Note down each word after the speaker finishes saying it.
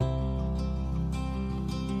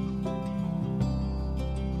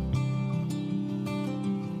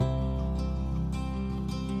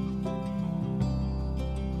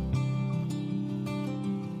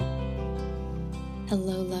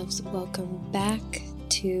Hello, loves. Welcome back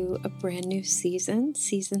to a brand new season,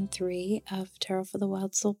 season 3 of Tarot for the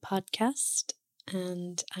Wild Soul podcast.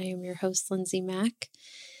 And I am your host, Lindsay Mack.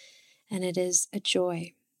 And it is a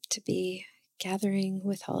joy to be gathering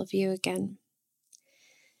with all of you again.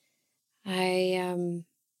 The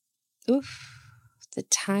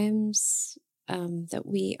times that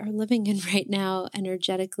we are living in right now,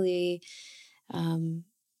 energetically and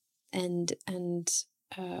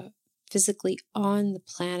physically on the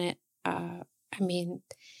planet,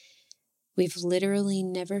 we've literally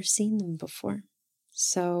never seen them before.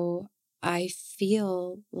 So I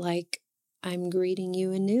feel like I'm greeting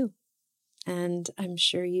you anew, and I'm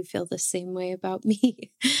sure you feel the same way about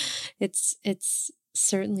me. It's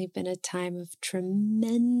certainly been a time of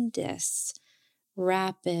tremendous,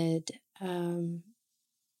 rapid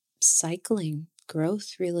cycling,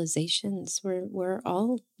 growth, realizations. We're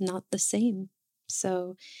all not the same.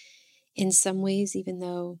 So in some ways, even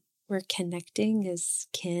though we're connecting as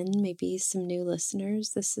kin, maybe some new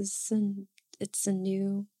listeners, it's a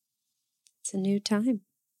new time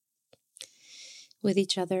with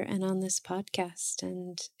each other and on this podcast.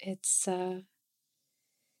 And it's,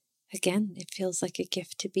 again, it feels like a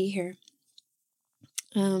gift to be here.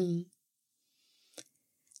 I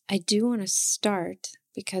do want to start,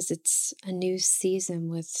 because it's a new season,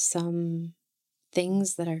 with some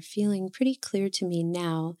things that are feeling pretty clear to me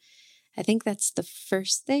now. I think that's the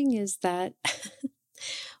first thing, is that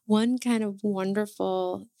one kind of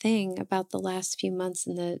wonderful thing about the last few months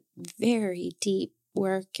and the very deep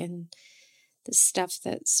work and the stuff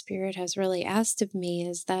that Spirit has really asked of me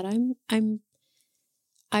is that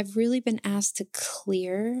I've really been asked to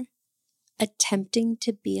clear attempting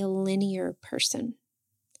to be a linear person.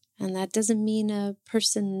 And that doesn't mean a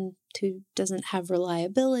person who doesn't have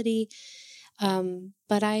reliability,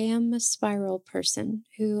 but I am a spiral person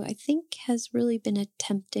who I think has really been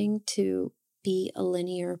attempting to be a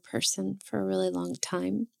linear person for a really long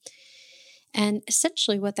time. And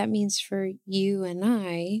essentially what that means for you and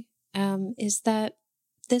I is that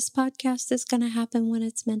this podcast is going to happen when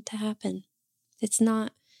it's meant to happen. It's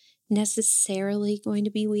not necessarily going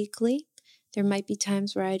to be weekly. There might be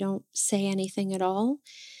times where I don't say anything at all.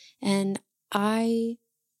 And I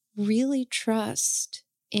really trust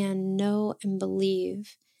and know and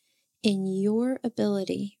believe in your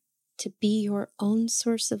ability to be your own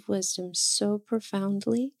source of wisdom so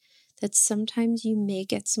profoundly that sometimes you may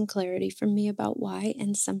get some clarity from me about why,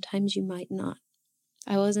 and sometimes you might not.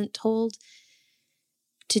 I wasn't told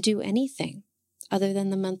to do anything other than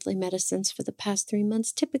the monthly medicines for the past 3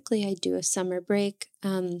 months. Typically, I do a summer break.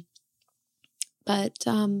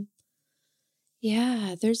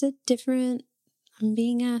 I'm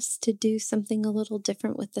being asked to do something a little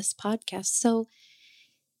different with this podcast. So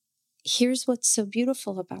here's what's so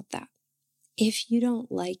beautiful about that. If you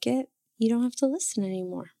don't like it, you don't have to listen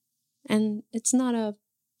anymore. And it's not a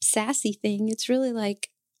sassy thing. It's really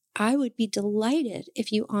like, I would be delighted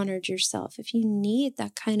if you honored yourself. If you need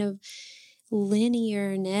that kind of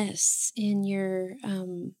linearness in your,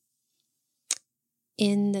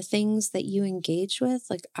 in the things that you engage with,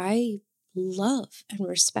 like, I love and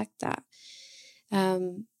respect that.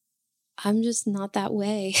 I'm just not that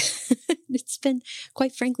way. It's been,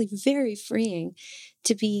 quite frankly, very freeing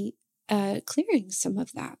to be clearing some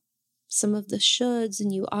of that, some of the shoulds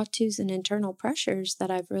and you ought tos and internal pressures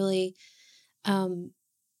that I've really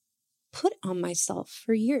put on myself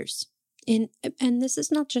for years. And this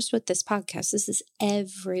is not just with this podcast, this is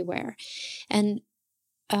everywhere. And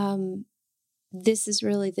this is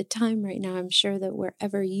really the time right now. I'm sure that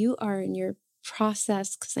wherever you are in your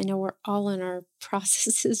process, because I know we're all in our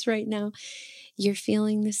processes right now, you're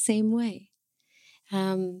feeling the same way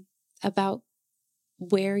about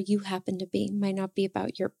where you happen to be. It might not be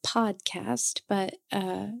about your podcast, but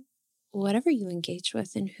whatever you engage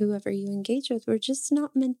with and whoever you engage with, we're just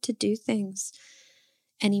not meant to do things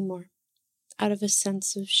anymore out of a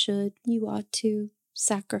sense of should, you ought to,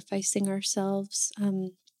 sacrificing ourselves.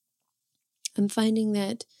 I'm finding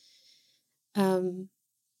that,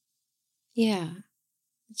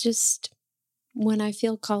 just when I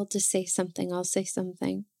feel called to say something, I'll say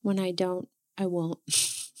something. When I don't, I won't.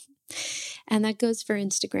 And that goes for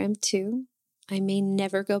Instagram too. I may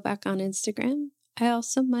never go back on Instagram. I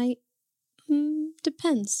also might,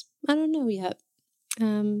 depends. I don't know yet.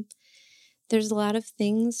 There's a lot of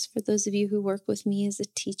things for those of you who work with me as a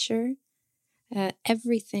teacher.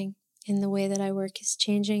 Everything in the way that I work is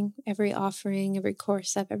changing. Every offering, every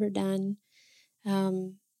course I've ever done.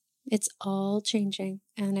 It's all changing,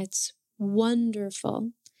 and it's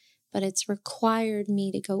wonderful, but it's required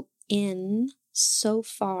me to go in so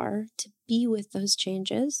far to be with those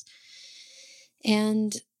changes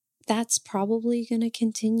And that's probably going to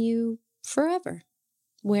continue forever,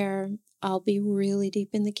 where I'll be really deep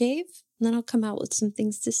in the cave, and then I'll come out with some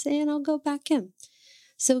things to say and I'll go back in.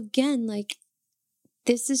 So again, like,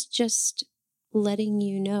 this is just letting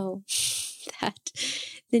you know that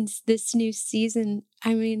this new season,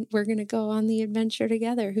 I mean, we're going to go on the adventure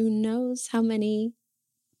together. Who knows how many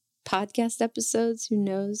podcast episodes, who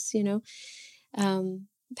knows,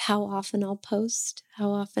 how often I'll post,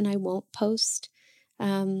 how often I won't post.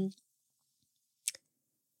 I'm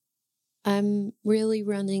really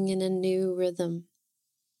running in a new rhythm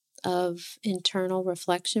of internal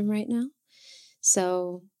reflection right now.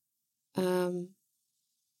 So,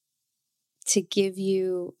 to give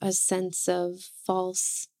you a sense of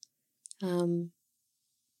false,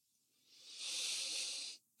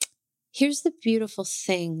 here's the beautiful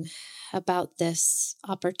thing about this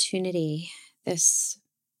opportunity, this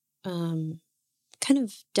kind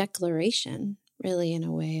of declaration, really, in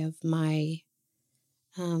a way, of my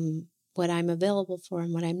what I'm available for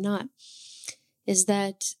and what I'm not, is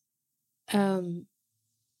that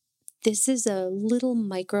this is a little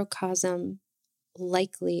microcosm,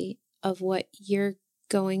 likely, of what you're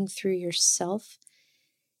going through yourself,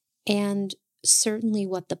 and certainly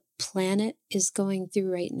what the planet is going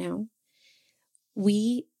through right now.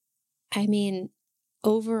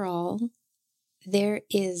 Overall,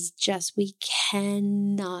 we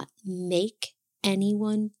cannot make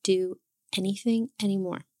anyone do anything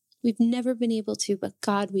anymore. We've never been able to, but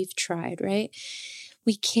God, we've tried, right?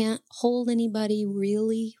 We can't hold anybody,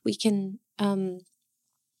 really. We can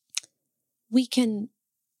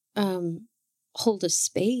hold a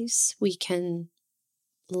space. We can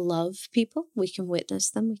love people. We can witness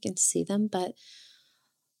them. We can see them, but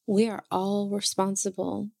we are all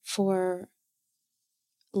responsible for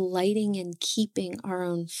lighting and keeping our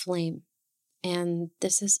own flame. And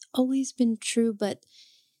this has always been true, but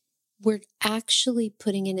we're actually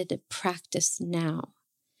putting it into practice now.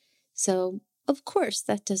 So, of course,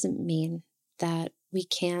 that doesn't mean that we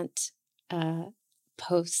can't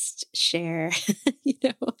post, share,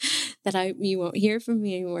 that you won't hear from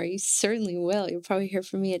me anymore. You certainly will. You'll probably hear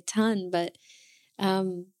from me a ton, but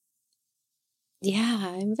I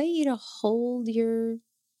invite you to hold your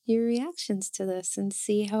reactions to this and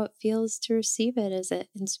see how it feels to receive it. Is it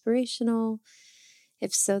inspirational?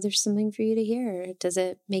 If so, there's something for you to hear. Does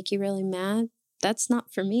it make you really mad? That's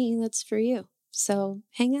not for me. That's for you. So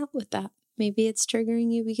hang out with that. Maybe it's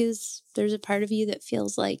triggering you because there's a part of you that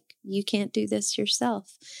feels like you can't do this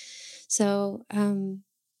yourself. So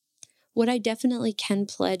what I definitely can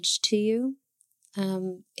pledge to you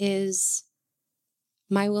is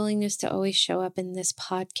my willingness to always show up in this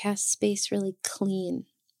podcast space really clean.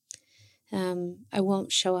 I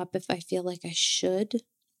won't show up if I feel like I should,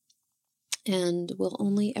 and will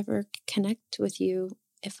only ever connect with you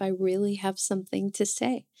if I really have something to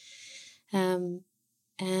say.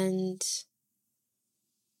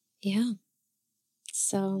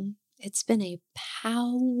 So it's been a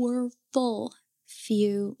powerful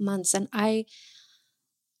few months, and I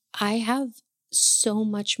have so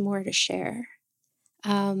much more to share.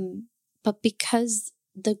 But because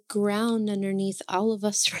the ground underneath all of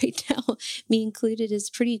us right now, me included, is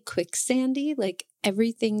pretty quicksandy, like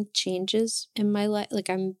everything changes in my life. Like,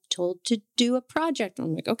 I'm told to do a project, and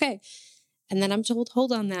I'm like, okay. And then I'm told,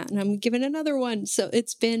 hold on that, and I'm given another one. So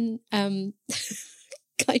it's been kind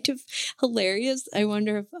of hilarious. I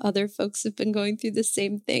wonder if other folks have been going through the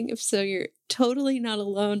same thing. If so, you're totally not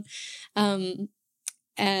alone.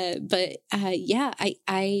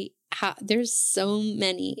 There's so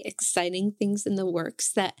many exciting things in the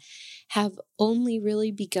works that have only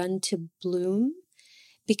really begun to bloom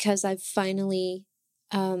because I've finally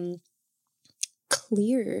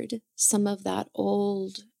cleared some of that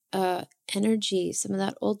old energy. Some of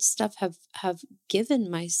that old stuff have given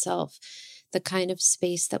myself the kind of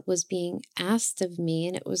space that was being asked of me,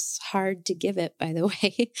 and it was hard to give it, by the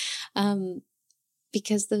way,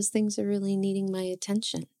 because those things are really needing my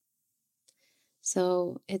attention.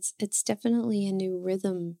 So it's definitely a new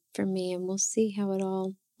rhythm for me, and we'll see how it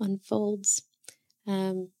all unfolds.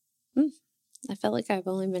 I felt like I've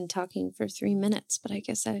only been talking for 3 minutes, but I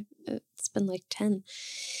guess it's been like 10.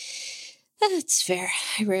 That's fair.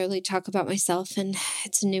 I rarely talk about myself, and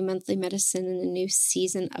it's a new monthly medicine and a new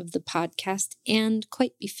season of the podcast, and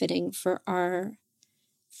quite befitting for our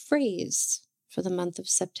phrase for the month of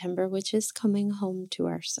September, which is coming home to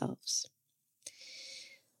ourselves.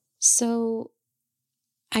 So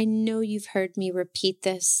I know you've heard me repeat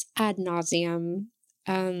this ad nauseum,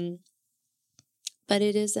 but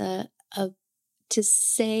it is to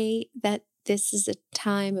say that this is a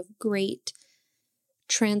time of great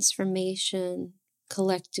transformation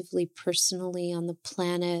collectively, personally on the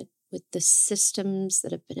planet with the systems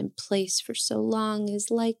that have been in place for so long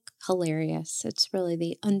is like hilarious. It's really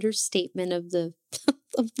the understatement of the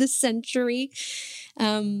of the century.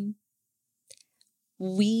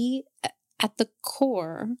 We, at the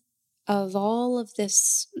core of all of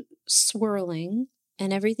this swirling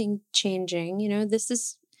and everything changing, this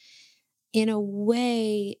is in a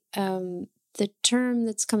way, the term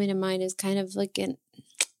that's coming to mind is kind of like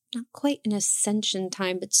not quite an ascension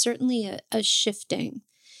time, but certainly a shifting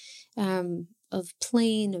of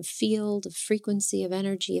plane, of field, of frequency, of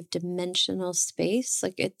energy, of dimensional space.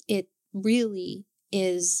 Like it really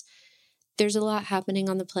is. There's a lot happening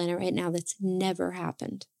on the planet right now that's never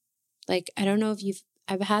happened. Like, I don't know if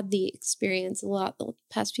I've had the experience a lot the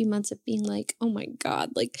past few months of being like, oh my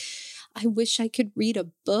God, like, I wish I could read a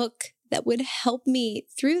book that would help me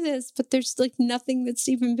through this, but there's like nothing that's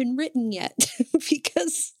even been written yet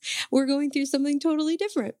because we're going through something totally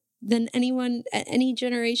different than any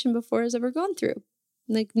generation before has ever gone through.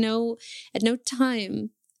 Like at no time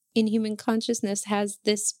in human consciousness has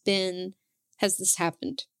this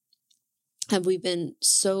happened. Have we been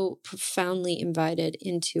so profoundly invited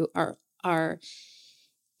into our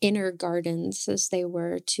inner gardens, as they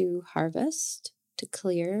were, to harvest, to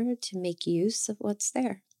clear, to make use of what's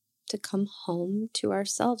there, to come home to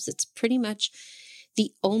ourselves. It's pretty much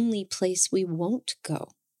the only place we won't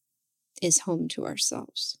go is home to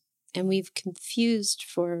ourselves. And we've confused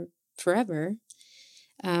for forever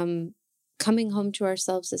coming home to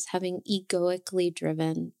ourselves as having egoically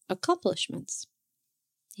driven accomplishments.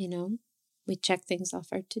 We check things off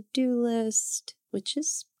our to-do list, which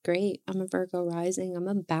is great. I'm a Virgo rising. I'm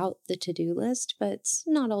about the to-do list, but it's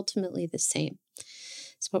not ultimately the same.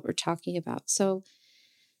 It's what we're talking about. So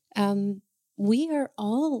we are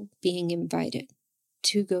all being invited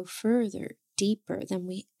to go further, deeper than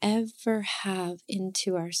we ever have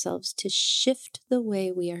into ourselves, to shift the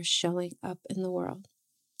way we are showing up in the world.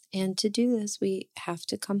 And to do this, we have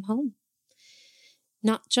to come home.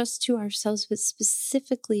 Not just to ourselves, but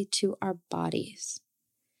specifically to our bodies.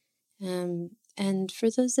 And for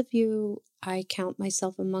those of you, I count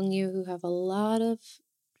myself among you, who have a lot of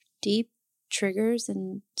deep triggers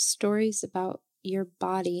and stories about your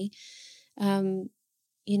body,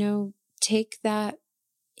 take that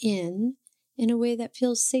in a way that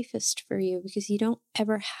feels safest for you, because you don't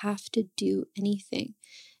ever have to do anything.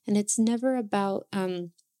 And it's never about,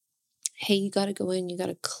 hey, you got to go in, you got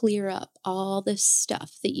to clear up all this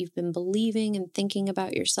stuff that you've been believing and thinking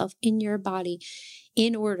about yourself in your body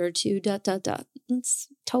in order to ... That's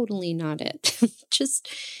totally not it. Just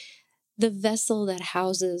the vessel that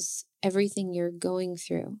houses everything you're going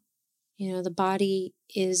through. The body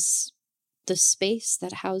is the space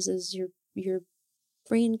that houses your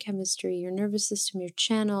brain chemistry, your nervous system, your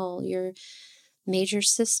channel, your major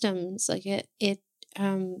systems. Like it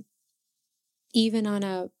even on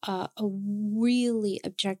a really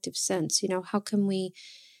objective sense, how can we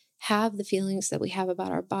have the feelings that we have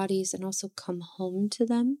about our bodies and also come home to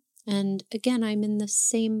them? And again, I'm in the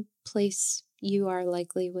same place you are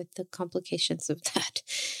likely with the complications of that.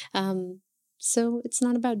 So it's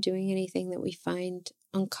not about doing anything that we find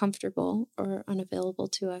uncomfortable or unavailable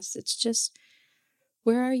to us. It's just,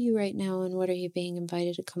 where are you right now and what are you being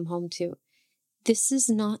invited to come home to? This is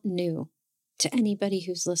not new to anybody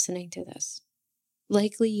who's listening to this.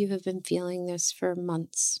 Likely you have been feeling this for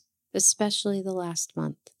months, especially the last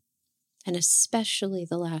month, and especially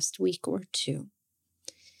the last week or two.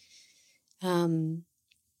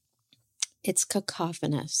 It's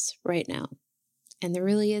cacophonous right now, and there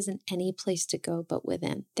really isn't any place to go but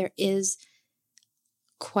within. There is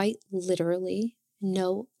quite literally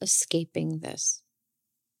no escaping this.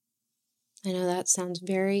 I know that sounds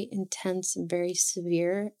very intense and very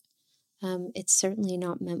severe. It's certainly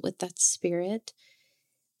not meant with that spirit,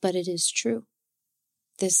 but it is true.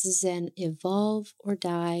 This is an evolve or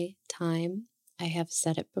die time. I have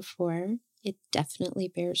said it before. It definitely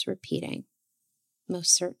bears repeating.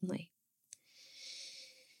 Most certainly.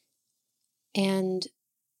 And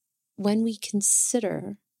when we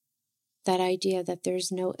consider that idea that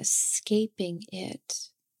there's no escaping it,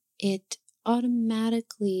 it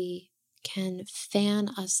automatically can fan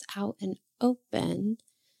us out and open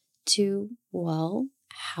to, well,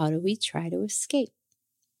 how do we try to escape?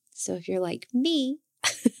 So if you're like me,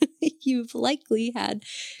 you've likely had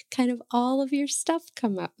kind of all of your stuff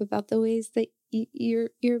come up about the ways that your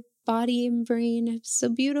body and brain have so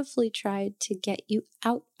beautifully tried to get you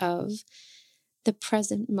out of the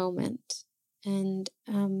present moment and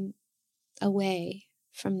away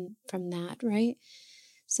from that, right?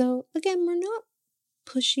 So again, we're not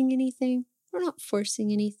pushing anything. We're not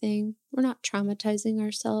forcing anything. We're not traumatizing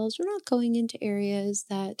ourselves. We're not going into areas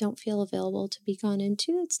that don't feel available to be gone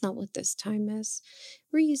into. It's not what this time is.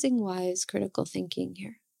 We're using wise, critical thinking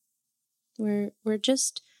here. We're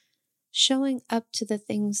just showing up to the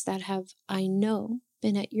things that have, I know,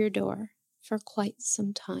 been at your door for quite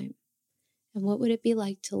some time. And what would it be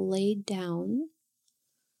like to lay down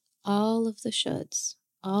all of the shoulds,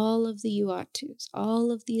 all of the you ought tos,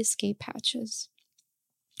 all of the escape hatches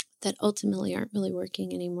that ultimately aren't really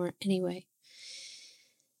working anymore anyway,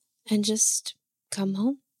 and just come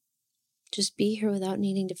home? Just be here without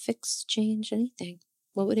needing to fix, change anything.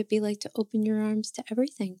 What would it be like to open your arms to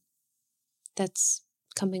everything that's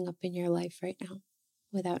coming up in your life right now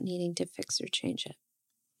without needing to fix or change it?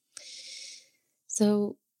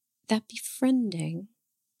 So that befriending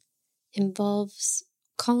involves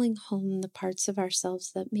calling home the parts of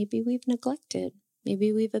ourselves that maybe we've neglected,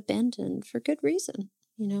 maybe we've abandoned for good reason,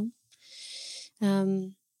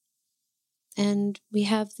 and we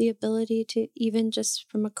have the ability to, even just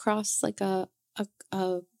from across like from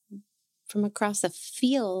across a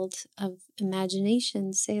field of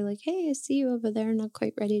imagination, say like, hey, I see you over there, not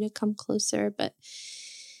quite ready to come closer, but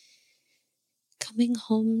coming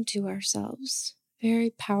home to ourselves.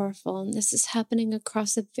 Very powerful. And this is happening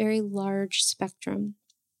across a very large spectrum.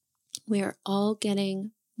 We are all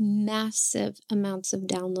getting massive amounts of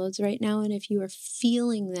downloads right now. And if you are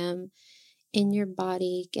feeling them in your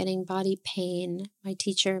body, getting body pain, my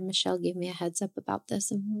teacher, Michelle, gave me a heads up about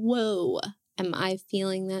this. And whoa, am I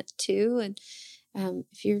feeling that too? And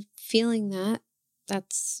if you're feeling that,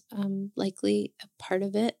 that's likely a part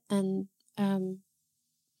of it. And,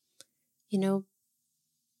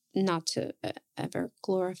 not to ever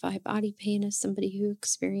glorify body pain as somebody who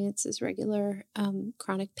experiences regular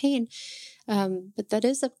chronic pain. But that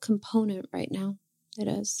is a component right now. It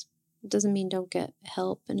is. It doesn't mean don't get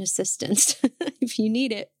help and assistance if you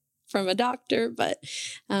need it from a doctor, but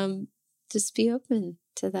just be open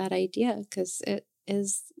to that idea, because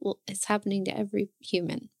it's happening to every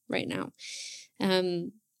human right now.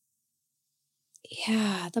 The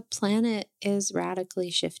planet is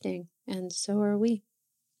radically shifting, and so are we.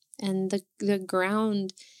 And the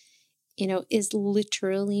ground, is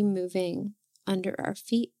literally moving under our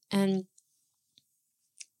feet. And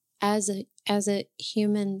as a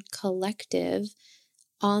human collective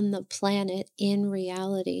on the planet, in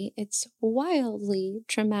reality, it's wildly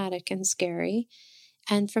traumatic and scary.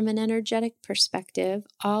 And from an energetic perspective,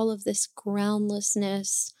 all of this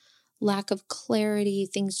groundlessness, lack of clarity,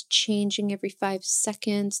 things changing every 5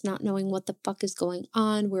 seconds, not knowing what the fuck is going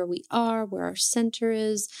on, where we are, where our center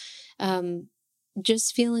is,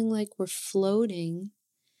 just feeling like we're floating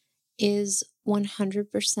is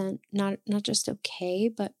 100% not just okay,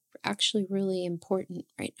 but actually really important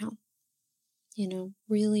right now.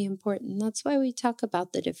 Really important. That's why we talk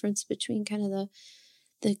about the difference between kind of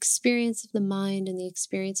the experience of the mind and the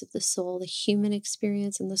experience of the soul, the human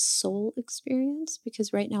experience and the soul experience.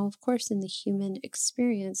 Because right now, of course, in the human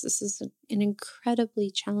experience, this is an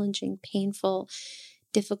incredibly challenging, painful,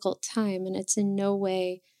 difficult time. And it's in no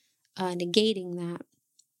way negating that.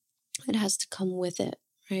 It has to come with it,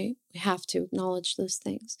 right? We have to acknowledge those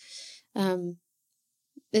things.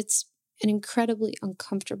 It's an incredibly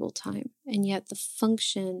uncomfortable time. And yet the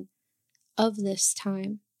function of this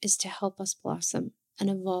time is to help us blossom and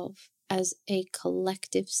evolve as a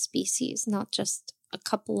collective species, not just a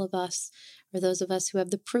couple of us or those of us who have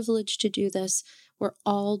the privilege to do this. We're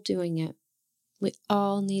all doing it. We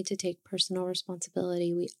all need to take personal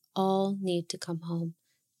responsibility. We all need to come home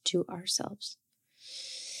to ourselves.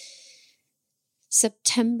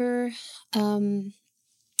 September,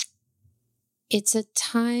 it's a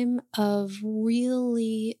time of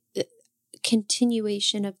really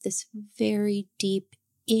continuation of this very deep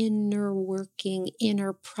inner working,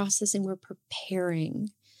 inner processing. We're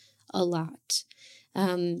preparing a lot.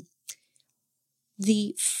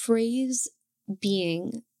 The phrase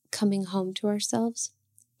being coming home to ourselves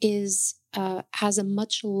is has a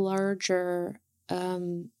much larger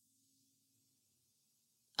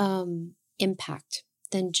impact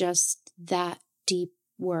than just that deep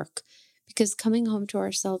work, because coming home to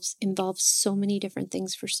ourselves involves so many different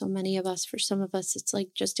things for so many of us. For some of us, it's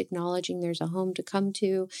like just acknowledging there's a home to come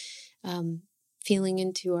to, feeling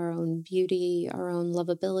into our own beauty, our own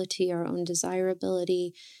lovability, our own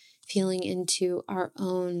desirability, feeling into our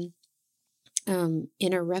own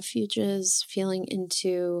inner refuges, feeling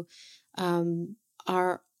into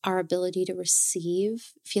our ability to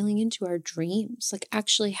receive, feeling into our dreams, like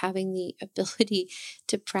actually having the ability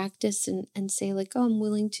to practice and say like, oh, I'm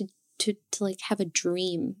willing to like have a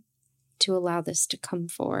dream to allow this to come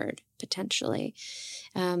forward potentially.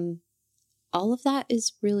 all of that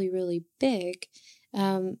is really, really big.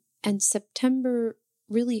 And September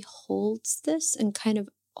really holds this and kind of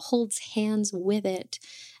holds hands with it,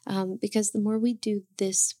 because the more we do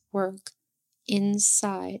this work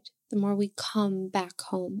inside, the more we come back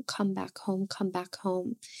home, come back home, come back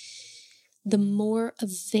home, the more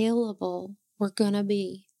available we're going to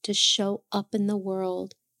be to show up in the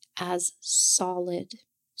world as solid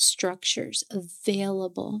structures,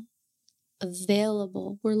 available.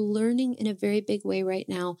 We're learning in a very big way right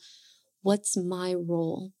now. What's my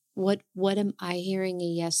role? What am I hearing a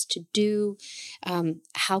yes to do?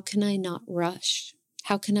 How can I not rush?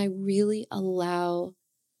 How can I really allow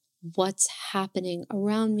what's happening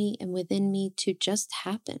around me and within me to just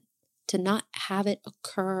happen, to not have it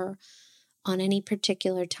occur on any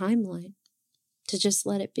particular timeline, to just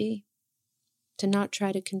let it be, to not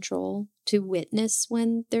try to control, to witness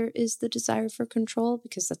when there is the desire for control,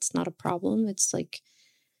 because that's not a problem. It's like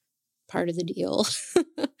part of the deal,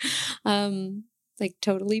 like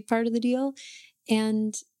totally part of the deal,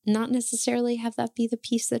 and not necessarily have that be the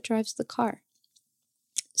piece that drives the car.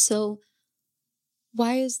 So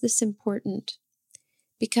why is this important?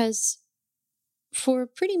 Because for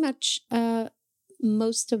pretty much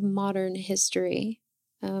most of modern history,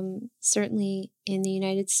 certainly in the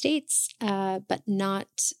United States, but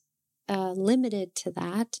not limited to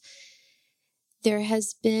that, there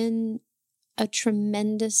has been a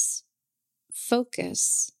tremendous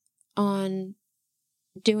focus on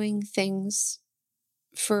doing things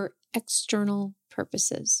for external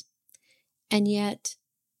purposes. And yet,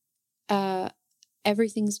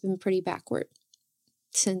 everything's been pretty backward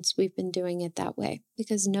since we've been doing it that way,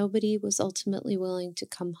 because nobody was ultimately willing to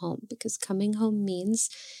come home, because coming home means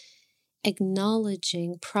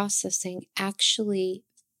acknowledging, processing, actually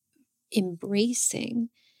embracing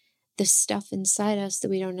the stuff inside us that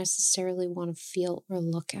we don't necessarily want to feel or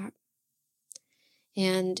look at.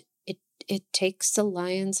 And it takes a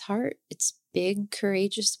lion's heart. It's big,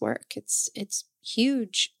 courageous work. It's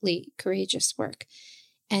hugely courageous work.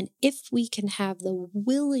 And if we can have the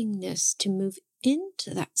willingness to move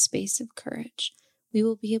into that space of courage, we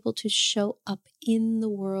will be able to show up in the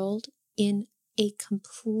world in a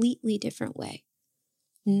completely different way.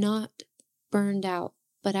 Not burned out,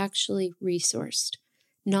 but actually resourced.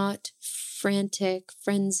 Not frantic,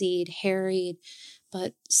 frenzied, harried,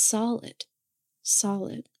 but solid.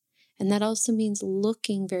 And that also means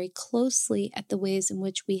looking very closely at the ways in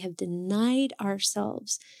which we have denied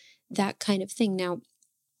ourselves that kind of thing. Now,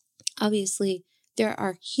 obviously, there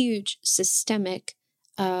are huge systemic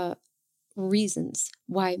reasons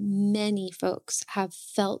why many folks have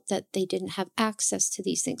felt that they didn't have access to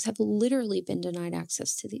these things, have literally been denied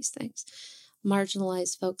access to these things.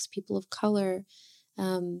 Marginalized folks, people of color,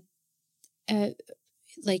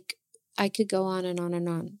 like I could go on and on and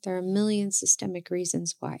on. There are a million systemic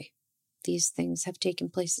reasons why these things have taken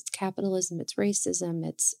place. It's capitalism, it's racism,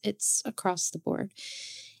 it's across the board.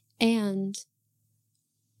 And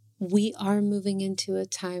we are moving into a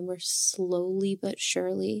time where slowly but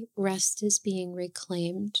surely rest is being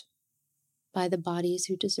reclaimed by the bodies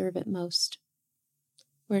who deserve it most,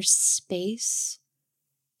 where space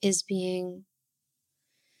is becoming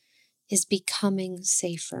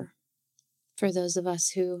safer for those of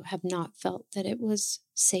us who have not felt that it was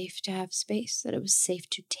safe to have space, that it was safe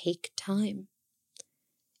to take time.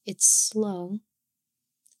 It's slow,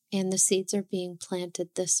 and the seeds are being planted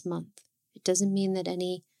this month. It doesn't mean that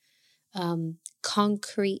any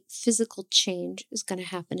concrete physical change is going to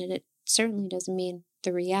happen, and it certainly doesn't mean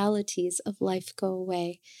the realities of life go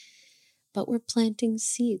away, but we're planting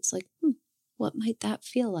seeds like, what might that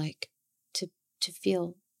feel like to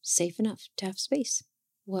feel safe enough to have space?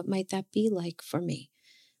 What might that be like for me?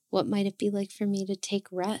 What might it be like for me to take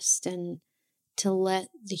rest and to let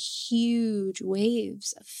the huge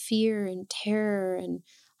waves of fear and terror and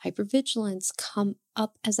hypervigilance come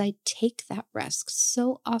up as I take that rest?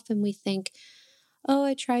 So often we think, oh,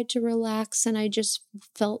 I tried to relax and I just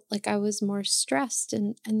felt like I was more stressed.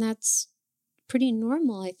 And that's pretty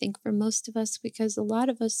normal, I think, for most of us, because a lot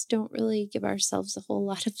of us don't really give ourselves a whole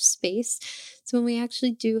lot of space. So when we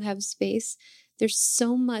actually do have space, there's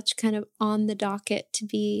so much kind of on the docket to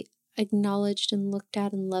be acknowledged and looked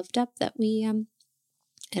at and loved up that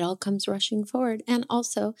it all comes rushing forward. And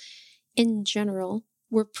also, in general,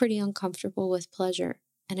 we're pretty uncomfortable with pleasure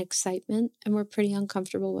and excitement, and we're pretty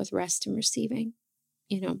uncomfortable with rest and receiving.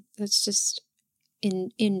 That's just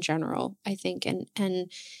in general, I think,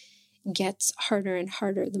 and gets harder and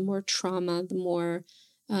harder the more trauma, the more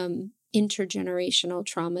intergenerational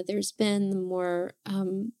trauma there's been, the more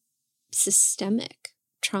systemic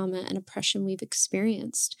trauma and oppression we've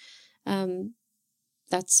experienced.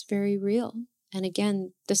 That's very real. And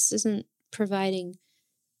again, this isn't providing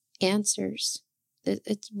answers.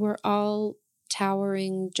 We're all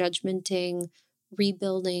towering, judgmenting,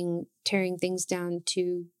 rebuilding, tearing things down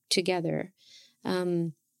together.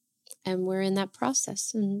 And we're in that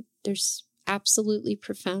process. And there's absolutely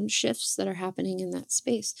profound shifts that are happening in that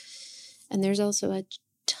space. And there's also a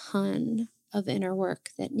ton of inner work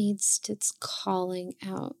that it's calling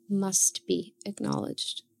out, must be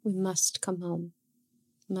acknowledged. We must come home.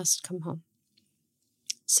 Must come home.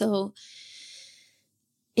 So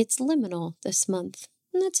it's liminal this month,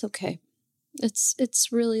 and that's okay. It's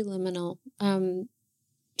really liminal.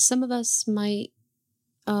 Some of us might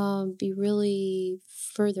be really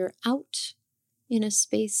further out in a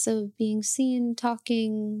space of being seen,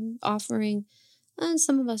 talking, offering, and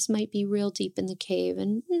some of us might be real deep in the cave,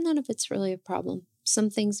 and none of it's really a problem. Some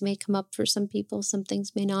things may come up for some people, some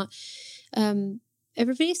things may not.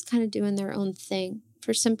 Everybody's kind of doing their own thing.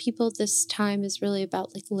 For some people, this time is really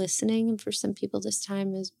about like listening, and for some people, this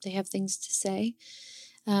time is they have things to say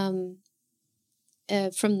from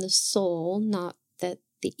the soul, not that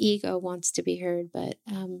the ego wants to be heard, but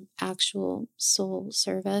actual soul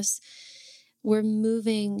service. We're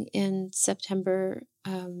moving in September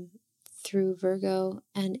through Virgo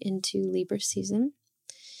and into Libra season.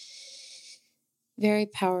 Very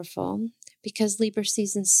powerful, because Libra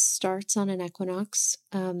season starts on an equinox.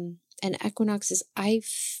 And equinoxes, I'm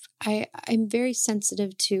very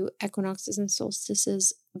sensitive to equinoxes and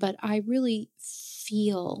solstices, but I really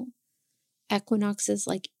feel equinoxes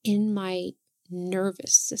like in my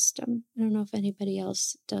nervous system. I don't know if anybody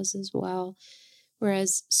else does as well.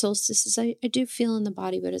 Whereas solstices, I do feel in the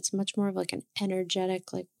body, but it's much more of like an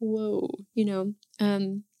energetic, like, whoa,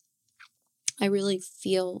 I really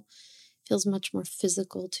feels much more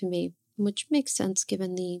physical to me, which makes sense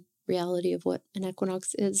given the reality of what an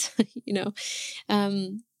equinox is,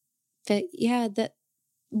 that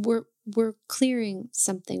we're clearing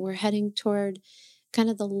something. We're heading toward kind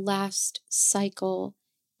of the last cycle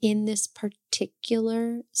in this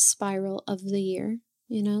particular spiral of the year.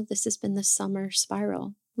 This has been the summer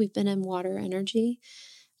spiral. We've been in water energy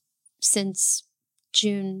since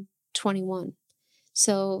June 21.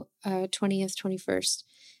 So 20th, 21st,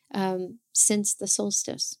 since the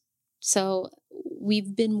solstice. So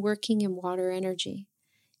we've been working in water energy.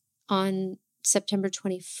 On September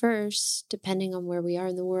 21st, depending on where we are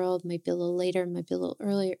in the world, might be a little later, might be a little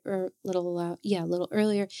earlier, or a little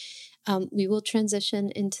earlier, we will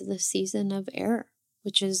transition into the season of air,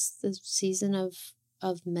 which is the season of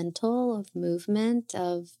mental, of movement,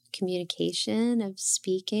 of communication, of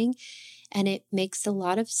speaking. And it makes a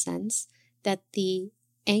lot of sense that the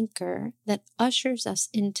anchor that ushers us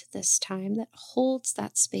into this time, that holds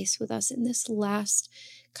that space with us in this last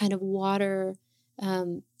kind of water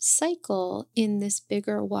cycle, in this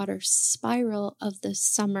bigger water spiral of the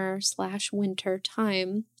summer/winter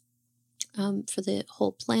time for the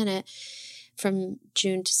whole planet from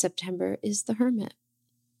June to September, is the Hermit.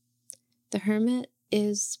 The Hermit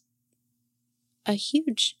is a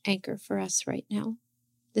huge anchor for us right now.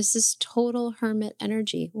 This is total Hermit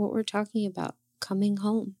energy, what we're talking about. Coming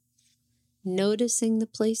home, noticing the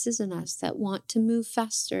places in us that want to move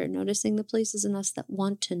faster, noticing the places in us that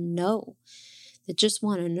want to know, that just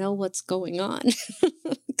want to know what's going on,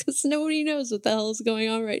 because nobody knows what the hell is going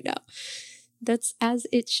on right now. That's as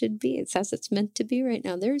it should be. It's as it's meant to be right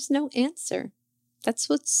now. There's no answer. That's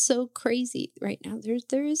what's so crazy right now.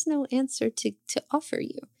 There is no answer to offer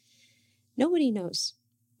you. Nobody knows.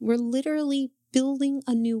 We're literally building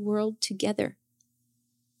a new world together.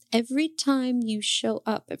 Every time you show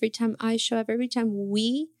up, every time I show up, every time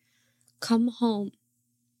we come home,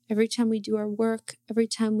 every time we do our work, every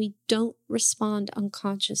time we don't respond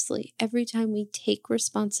unconsciously, every time we take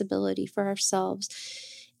responsibility for ourselves,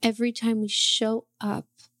 every time we show up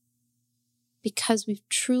because we've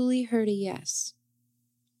truly heard a yes,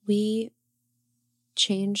 we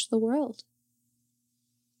change the world.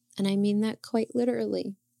 And I mean that quite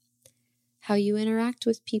literally. How you interact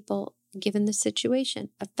with people, given the situation,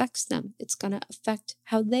 affects them. It's going to affect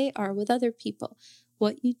how they are with other people.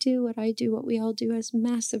 What you do, what I do, what we all do has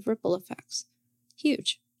massive ripple effects.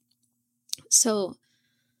 Huge. So,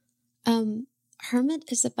 Hermit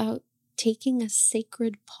is about taking a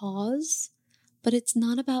sacred pause, but it's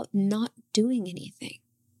not about not doing anything.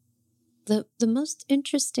 The most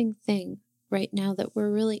interesting thing right now that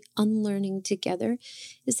we're really unlearning together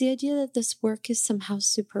is the idea that this work is somehow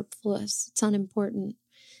superfluous. It's unimportant,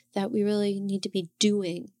 that we really need to be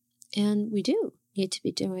doing. And we do need to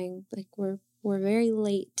be doing. Like we're very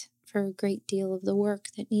late for a great deal of the work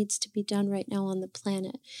that needs to be done right now on the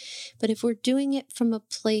planet. But if we're doing it from a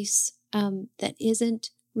place that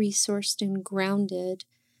isn't resourced and grounded.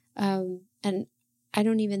 And I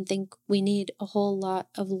don't even think we need a whole lot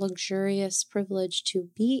of luxurious privilege to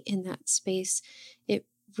be in that space. It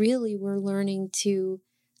really, we're learning to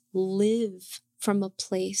live from a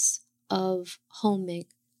place of homing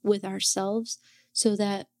with ourselves, so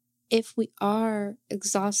that if we are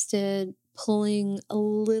exhausted, pulling a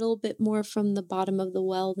little bit more from the bottom of the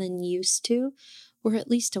well than used to, we're at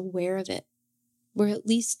least aware of it. We're at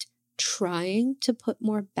least trying to put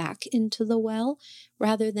more back into the well,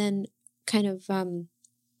 rather than kind of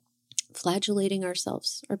flagellating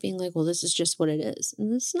ourselves or being like, well, this is just what it is.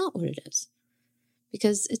 And this is not what it is,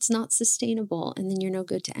 because it's not sustainable, and then you're no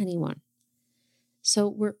good to anyone.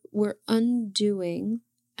 So we're undoing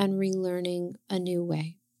and relearning a new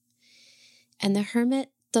way. And the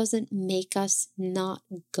hermit doesn't make us not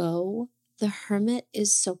go. The hermit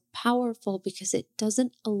is so powerful because it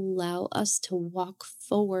doesn't allow us to walk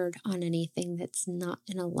forward on anything that's not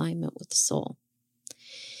in alignment with the soul.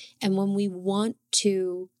 And when we want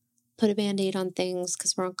to put a Band-Aid on things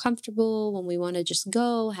because we're uncomfortable, when we want to just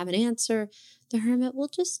go, have an answer, the hermit will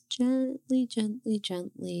just gently, gently,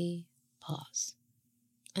 gently pause.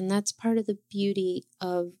 And that's part of the beauty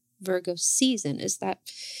of Virgo season, is that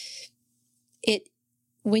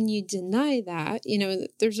when you deny that,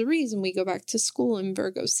 there's a reason we go back to school in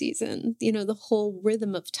Virgo season. The whole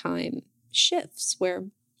rhythm of time shifts, where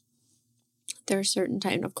there are certain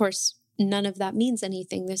times. Of course, none of that means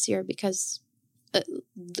anything this year, because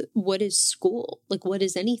what is school? Like, what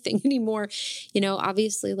is anything anymore?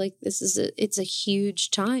 Obviously, like, it's a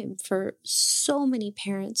huge time for so many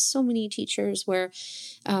parents, so many teachers, where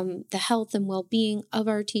the health and well-being of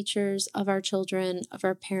our teachers, of our children, of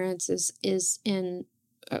our parents is in,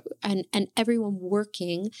 and everyone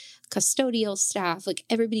working, custodial staff, like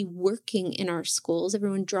everybody working in our schools,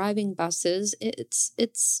 everyone driving buses.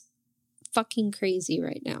 It's fucking crazy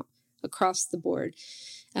right now across the board.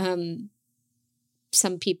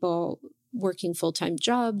 Some people working full-time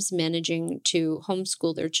jobs, managing to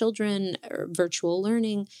homeschool their children, or virtual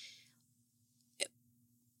learning.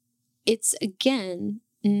 It's, again,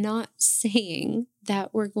 not saying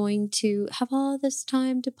that we're going to have all this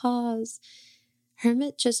time to pause.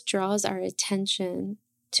 Hermit just draws our attention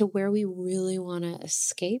to where we really want to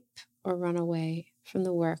escape or run away from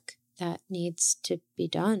the work that needs to be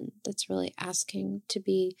done, that's really asking to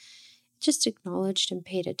be just acknowledged and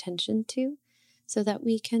paid attention to, so that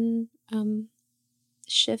we can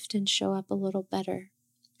shift and show up a little better.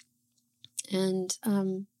 And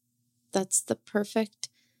that's the perfect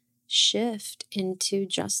shift into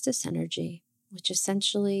justice energy, which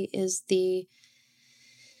essentially is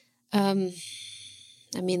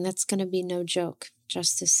that's going to be no joke,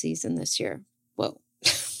 justice season this year. Whoa,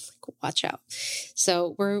 watch out.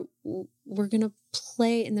 So we're going to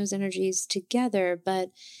play in those energies together,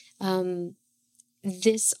 but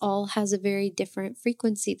this all has a very different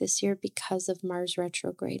frequency this year because of Mars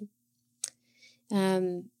retrograde.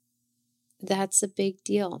 That's a big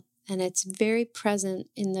deal. And it's very present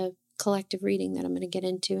in the collective reading that I'm going to get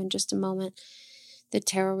into in just a moment. The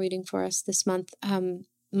tarot reading for us this month.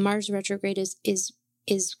 Mars retrograde is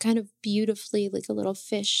kind of beautifully like a little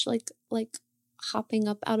fish, like hopping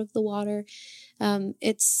up out of the water.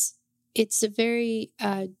 It's a very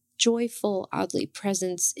joyful, oddly,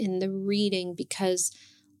 presence in the reading, because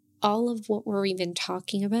all of what we're even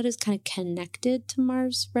talking about is kind of connected to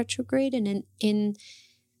Mars retrograde. And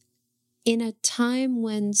in a time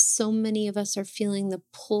when so many of us are feeling the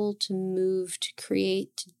pull to move, to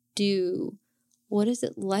create, to do, what is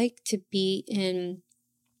it like to be in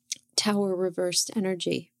Tower reversed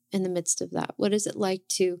energy in the midst of that? What is it like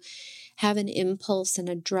to have an impulse and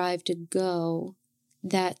a drive to go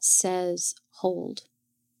that says hold,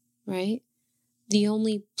 right? The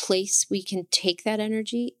only place we can take that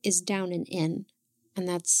energy is down and in. And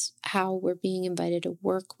that's how we're being invited to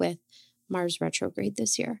work with Mars retrograde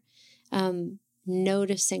this year.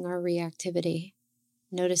 Noticing our reactivity,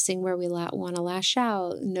 noticing where we want to lash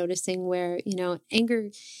out, noticing where, anger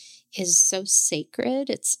is so sacred.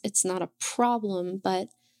 It's not a problem, but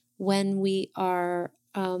when we are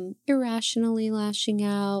irrationally lashing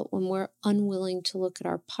out, when we're unwilling to look at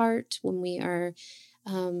our part, when we are,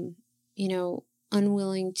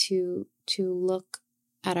 unwilling to look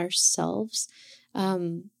at ourselves,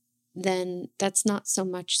 then that's not so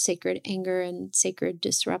much sacred anger and sacred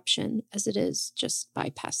disruption as it is just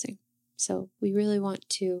bypassing. So we really want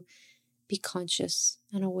to be conscious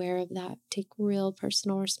and aware of that, take real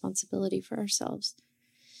personal responsibility for ourselves.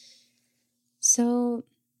 So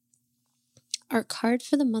our card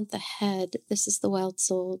for the month ahead, this is the Wild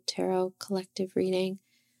Soul Tarot collective reading.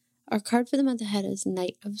 our card for the month ahead is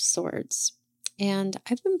Knight of Swords. And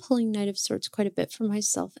I've been pulling Knight of Swords quite a bit for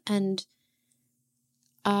myself. And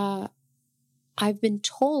I've been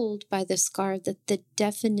told by this card that the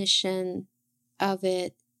definition of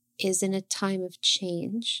it is in a time of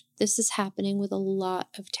change. This is happening with a lot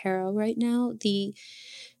of tarot right now. The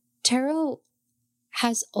tarot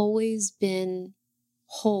has always been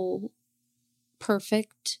whole,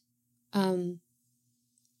 perfect,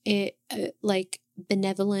 like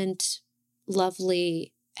benevolent,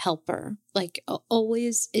 lovely helper. Like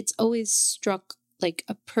always, it's always struck like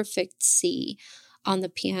a perfect C on the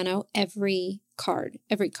piano, every card.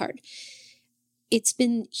 It's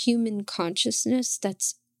been human consciousness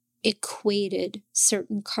that's equated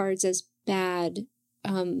certain cards as bad,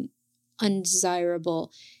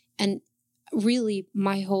 undesirable. And really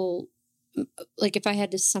my whole, like if I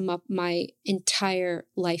had to sum up my entire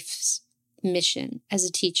life's mission as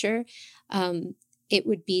a teacher, it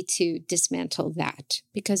would be to dismantle that,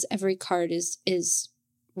 because every card is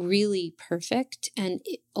really perfect and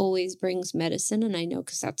it always brings medicine. And I know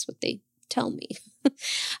because that's what they tell me,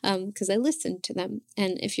 because I listen to them.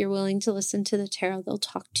 And if you're willing to listen to the tarot, they'll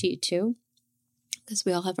talk to you too, because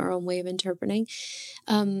we all have our own way of interpreting.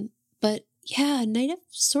 But yeah, Knight of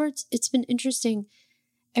Swords, it's been interesting.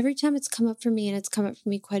 Every time it's come up for me, and it's come up for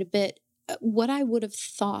me quite a bit, what I would have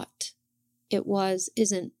thought it was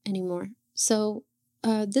isn't anymore. So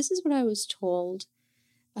this is what I was told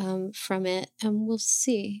from it, and we'll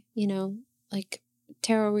see. Like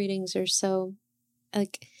tarot readings are so,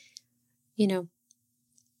 like,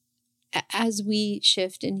 as we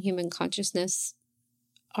shift in human consciousness,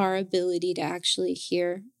 our ability to actually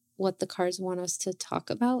hear what the cards want us to talk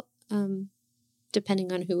about,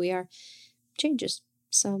 depending on who we are, changes.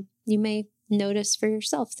 So you may notice for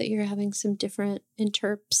yourself that you're having some different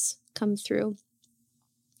interps come through.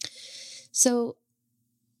 So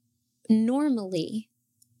normally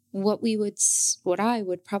what I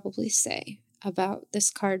would probably say about this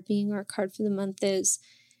card being our card for the month is,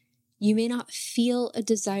 you may not feel a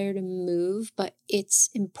desire to move, but it's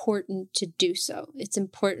important to do so. It's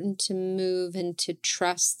important to move and to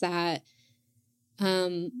trust that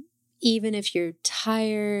even if you're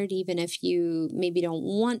tired, even if you maybe don't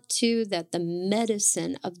want to, that the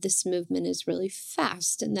medicine of this movement is really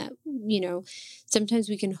fast, and that, sometimes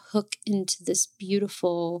we can hook into this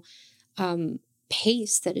beautiful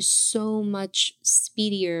pace that is so much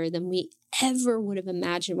speedier than we ever would have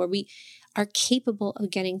imagined, where we are capable of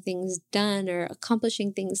getting things done or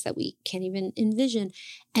accomplishing things that we can't even envision.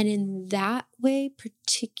 And in that way,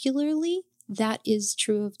 particularly, that is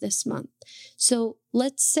true of this month. So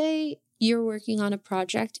let's say you're working on a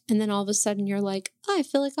project and then all of a sudden you're like, oh, I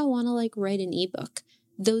feel like I want to write an ebook.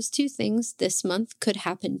 Those two things this month could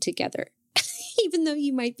happen together. Even though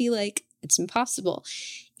you might be like, it's impossible.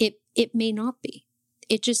 It may not be.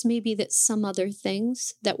 It just may be that some other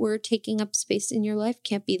things that were taking up space in your life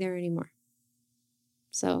can't be there anymore.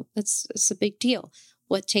 So it's a big deal.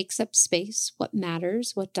 What takes up space, what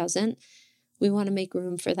matters, what doesn't. We want to make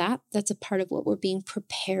room for that. That's a part of what we're being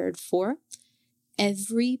prepared for.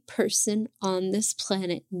 Every person on this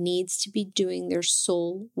planet needs to be doing their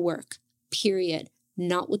soul work, period.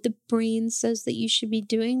 Not what the brain says that you should be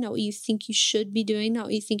doing, not what you think you should be doing, not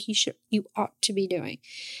what you think you ought to be doing.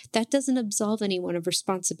 That doesn't absolve anyone of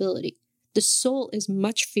responsibility. The soul is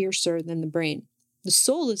much fiercer than the brain. The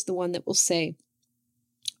soul is the one that will say,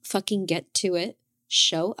 fucking get to it,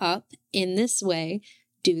 show up in this way,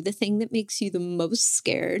 do the thing that makes you the most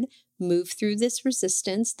scared, move through this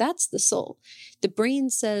resistance. That's the soul. The brain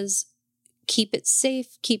says, keep it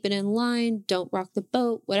safe, keep it in line, don't rock the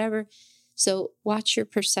boat, whatever. So watch your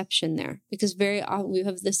perception there, because very often we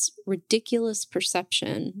have this ridiculous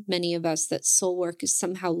perception, many of us, that soul work is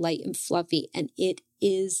somehow light and fluffy, and it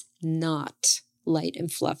is not light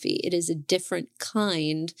and fluffy. It is a different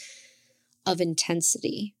kind of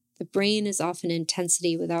intensity. The brain is often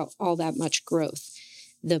intensity without all that much growth.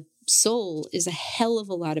 The soul is a hell of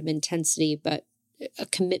a lot of intensity, but a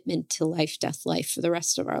commitment to life, death, life for the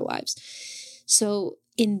rest of our lives. So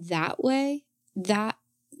in that way,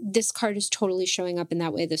 this card is totally showing up in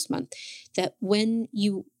that way this month. That when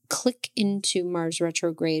you click into Mars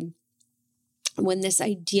retrograde, when this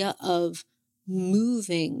idea of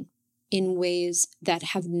moving in ways that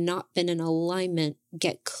have not been in alignment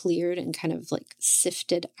get cleared and kind of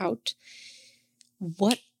sifted out,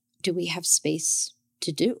 what do we have space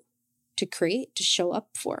to do, to create, to show up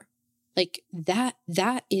for?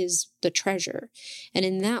 That is the treasure. And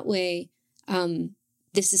in that way,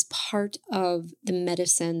 this is part of the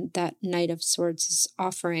medicine that Knight of Swords is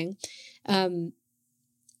offering. And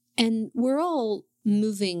we're all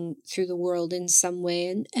moving through the world in some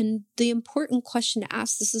way. And the important question to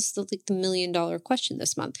ask, this is the $1 million question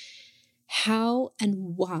this month. How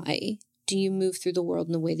and why do you move through the world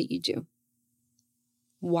in the way that you do?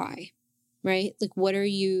 Why? Right? Like, what are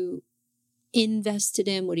you invested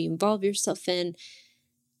in? What do you involve yourself in?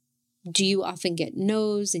 Do you often get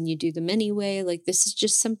no's and you do them anyway? Like, this is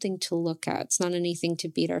just something to look at. It's not anything to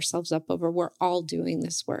beat ourselves up over. We're all doing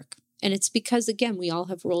this work. And it's because, again, we all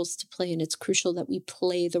have roles to play, and it's crucial that we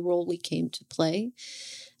play the role we came to play.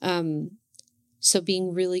 So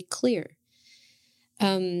being really clear.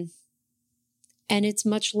 And it's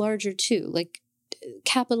much larger too. Like,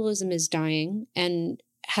 capitalism is dying and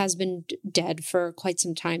has been dead for quite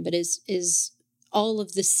some time, but is all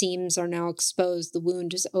of the seams are now exposed. The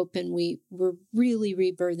wound is open. We're really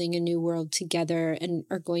rebirthing a new world together and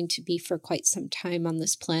are going to be for quite some time on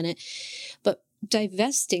this planet. But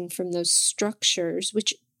divesting from those structures,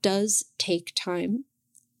 which does take time,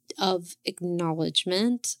 of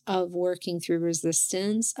acknowledgement, of working through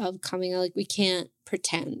resistance, of coming out, like, we can't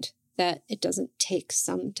pretend that it doesn't take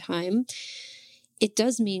some time. It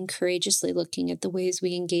does mean courageously looking at the ways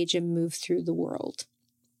we engage and move through the world.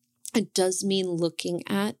 It does mean looking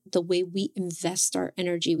at the way we invest our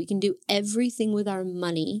energy. We can do everything with our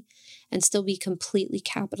money and still be completely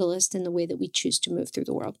capitalist in the way that we choose to move through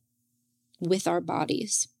the world with our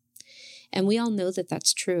bodies. And we all know that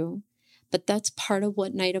that's true, but that's part of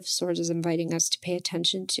what Knight of Swords is inviting us to pay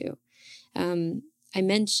attention to. I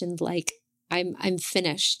mentioned, like, I'm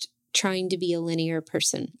finished trying to be a linear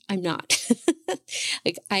person. I'm not.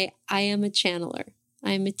 Like, I am a channeler.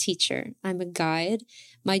 I'm a teacher. I'm a guide.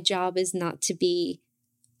 My job is not to be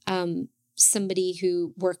somebody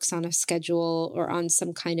who works on a schedule or on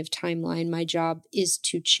some kind of timeline. My job is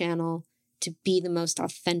to channel, to be the most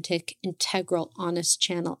authentic, integral, honest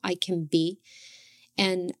channel I can be.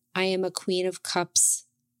 And I am a Queen of Cups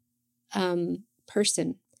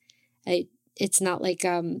person. It's not like,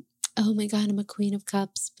 oh my God, I'm a Queen of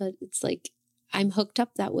Cups, but it's like, I'm hooked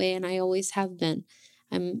up that way, and I always have been.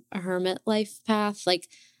 I'm a hermit life path. Like,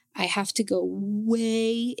 I have to go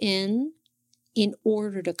way in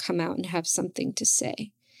order to come out and have something to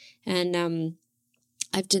say. And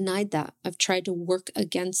I've denied that. I've tried to work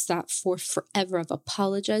against that for forever. I've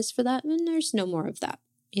apologized for that, and there's no more of that,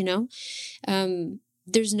 you know?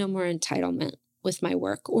 There's no more entitlement with my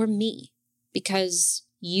work or me, because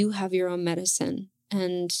you have your own medicine.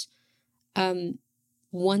 And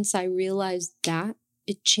once I realized that,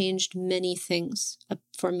 it changed many things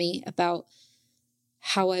for me about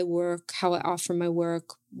how I work, how I offer my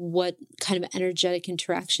work, what kind of energetic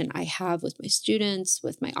interaction I have with my students,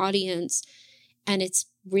 with my audience. And it's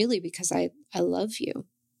really because I love you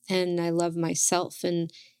and I love myself.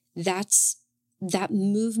 And that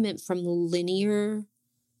movement from linear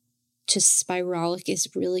to spiralic is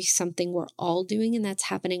really something we're all doing. And that's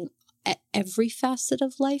happening at every facet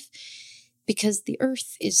of life, because the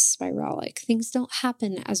earth is spiralic. Things don't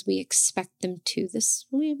happen as we expect them to.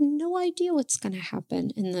 We have no idea what's going to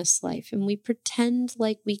happen in this life. And we pretend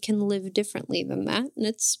like we can live differently than that. And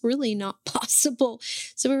it's really not possible.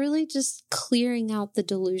 So we're really just clearing out the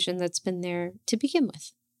delusion that's been there to begin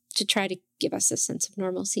with, to try to give us a sense of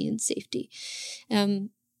normalcy and safety.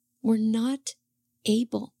 We're not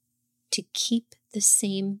able to keep the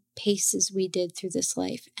same pace as we did through this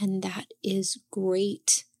life. And that is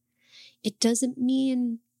great. It doesn't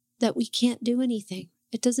mean that we can't do anything.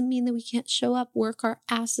 It doesn't mean that we can't show up, work our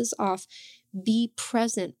asses off, be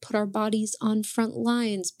present, put our bodies on front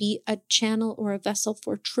lines, be a channel or a vessel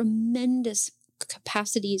for tremendous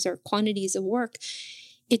capacities or quantities of work.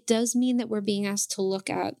 It does mean that we're being asked to look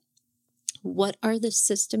at what are the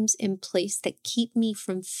systems in place that keep me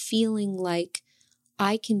from feeling like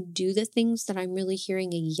I can do the things that I'm really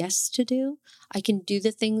hearing a yes to do. I can do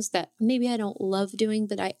the things that maybe I don't love doing,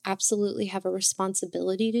 but I absolutely have a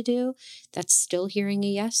responsibility to do. That's still hearing a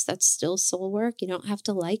yes. That's still soul work. You don't have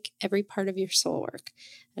to like every part of your soul work.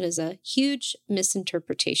 That is a huge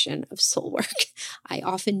misinterpretation of soul work. I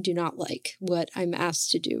often do not like what I'm asked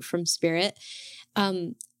to do from spirit.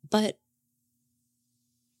 But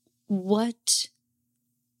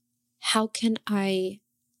how can I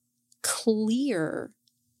clear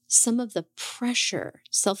some of the pressure,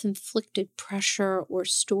 self-inflicted pressure or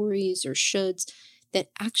stories or shoulds that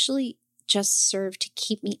actually just serve to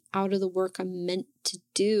keep me out of the work I'm meant to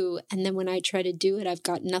do? And then when I try to do it, I've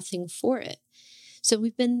got nothing for it. So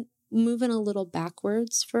we've been moving a little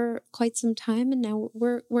backwards for quite some time, and now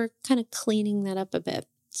we're kind of cleaning that up a bit.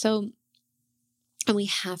 So, and we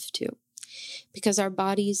have to, because our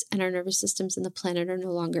bodies and our nervous systems and the planet are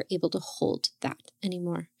no longer able to hold that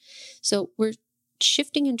anymore. So we're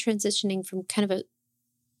shifting and transitioning from kind of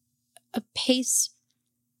a pace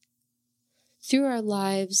through our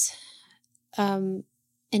lives, an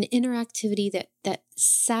interactivity that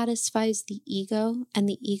satisfies the ego and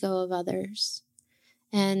the ego of others.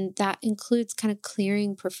 And that includes kind of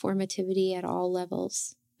clearing performativity at all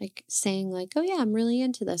levels, like saying like, oh yeah, I'm really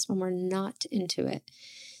into this when we're not into it.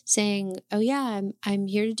 Saying, oh yeah, I'm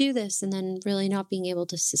here to do this, and then really not being able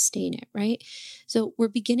to sustain it, right? So we're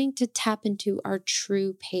beginning to tap into our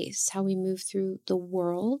true pace, how we move through the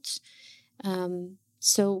world.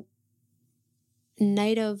 So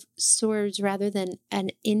Knight of Swords, rather than an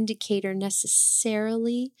indicator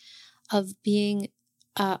necessarily of being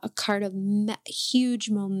a card of huge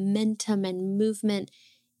momentum and movement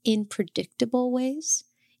in predictable ways,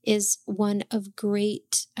 is one of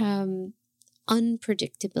great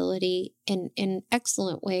unpredictability in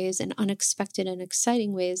excellent ways and unexpected and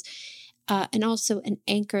exciting ways, and also an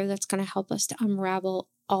anchor that's going to help us to unravel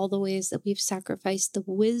all the ways that we've sacrificed the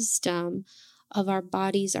wisdom of our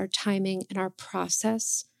bodies, our timing, and our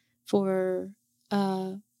process for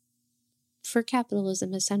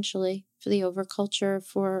capitalism, essentially, for the overculture,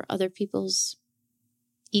 for other people's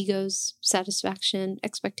egos, satisfaction,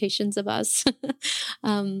 expectations of us.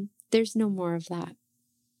 There's no more of that.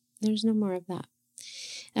 There's no more of that.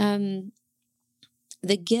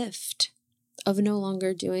 The gift of no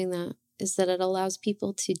longer doing that is that it allows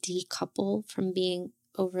people to decouple from being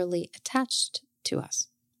overly attached to us,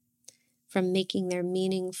 from making their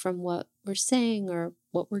meaning from what we're saying or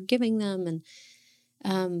what we're giving them.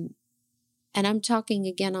 And I'm talking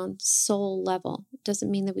again on soul level. It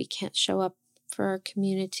doesn't mean that we can't show up for our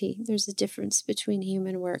community. There's a difference between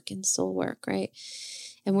human work and soul work, right?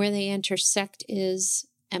 And where they intersect is,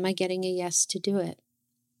 am I getting a yes to do it?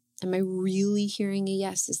 Am I really hearing a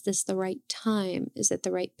yes? Is this the right time? Is it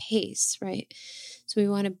the right pace, right? So we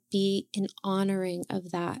want to be in honoring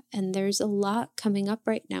of that. And there's a lot coming up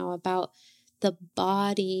right now about the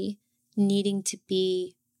body needing to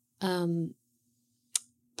be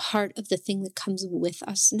part of the thing that comes with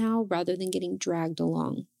us now, rather than getting dragged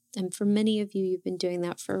along. And for many of you, you've been doing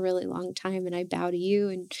that for a really long time, and I bow to you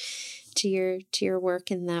and to your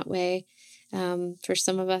work in that way. For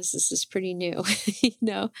some of us, this is pretty new.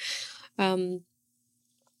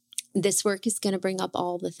 This work is going to bring up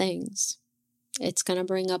all the things. It's going to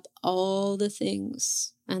bring up all the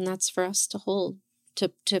things, and that's for us to hold,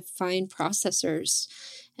 to find processors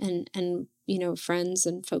and friends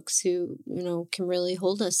and folks who can really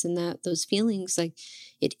hold us in those feelings. Like,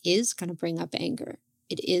 it is going to bring up anger.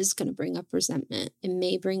 It is going to bring up resentment. It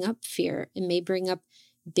may bring up fear. It may bring up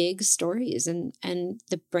big stories and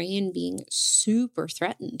the brain being super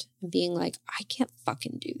threatened and being like, I can't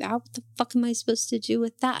fucking do that. What the fuck am I supposed to do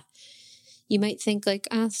with that? You might think like,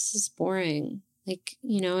 this is boring. Like,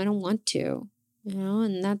 I don't want to,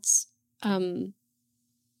 and that's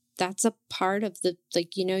a part of the,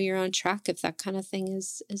 like, you're on track if that kind of thing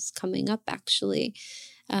is coming up, actually,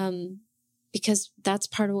 because that's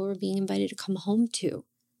part of what we're being invited to come home to.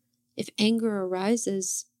 If anger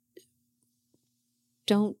arises,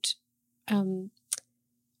 don't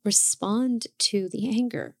respond to the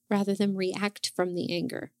anger rather than react from the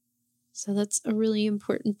anger. So that's a really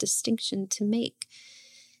important distinction to make.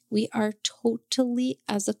 We are totally,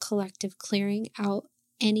 as a collective, clearing out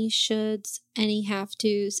any shoulds, any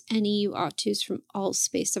have-tos, any you ought-tos from all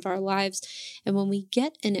space of our lives. And when we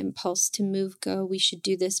get an impulse to move, go, we should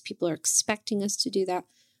do this, people are expecting us to do that,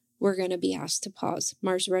 we're going to be asked to pause.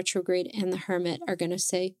 Mars retrograde and the Hermit are going to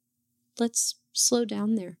say, let's slow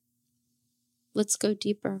down there. Let's go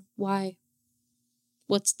deeper. Why?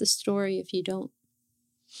 What's the story if you don't?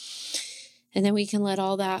 And then we can let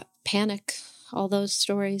all that panic, all those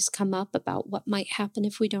stories come up about what might happen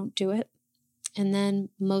if we don't do it. And then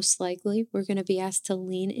most likely we're going to be asked to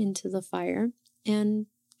lean into the fire and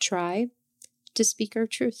try to speak our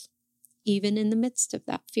truth, even in the midst of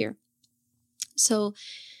that fear. So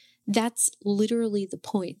that's literally the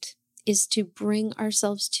point, is to bring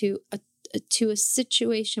ourselves to a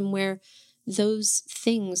situation where those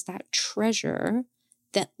things, that treasure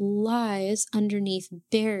that lies underneath,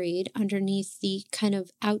 buried underneath the kind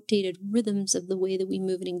of outdated rhythms of the way that we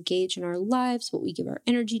move and engage in our lives, what we give our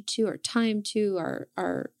energy to, our time to,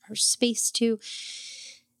 our space to,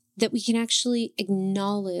 that we can actually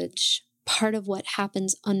acknowledge part of what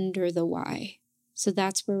happens under the why. So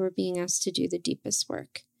that's where we're being asked to do the deepest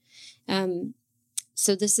work.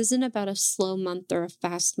 So this isn't about a slow month or a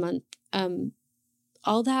fast month.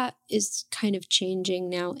 All that is kind of changing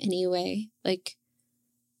now anyway. Like,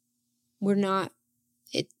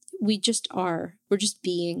 we just are. We're just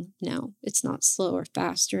being now. It's not slow or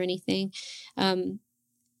fast or anything.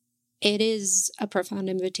 it is a profound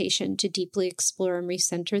invitation to deeply explore and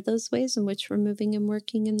recenter those ways in which we're moving and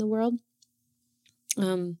working in the world.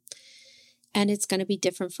 And it's going to be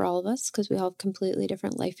different for all of us because we all have completely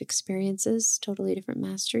different life experiences, totally different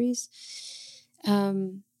masteries.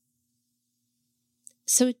 So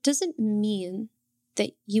it doesn't mean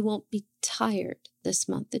that you won't be tired this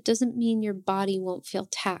month. It doesn't mean your body won't feel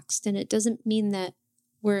taxed. And it doesn't mean that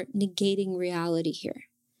we're negating reality here.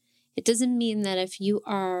 It doesn't mean that if you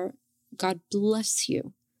are, God bless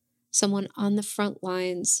you, someone on the front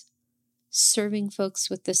lines serving folks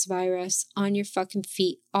with this virus on your fucking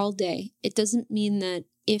feet all day. It doesn't mean that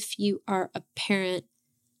if you are a parent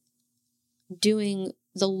doing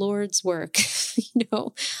the Lord's work,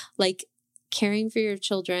 like caring for your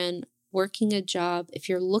children, working a job, if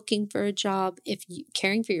you're looking for a job, if you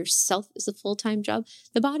caring for yourself is a full-time job,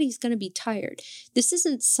 the body's going to be tired. This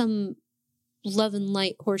isn't some love and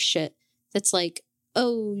light horseshit that's like,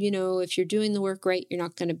 oh, if you're doing the work right, you're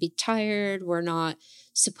not going to be tired. We're not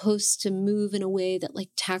supposed to move in a way that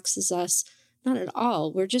like taxes us. Not at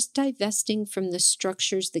all. We're just divesting from the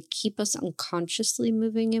structures that keep us unconsciously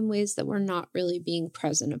moving in ways that we're not really being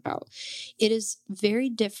present about. It is very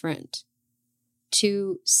different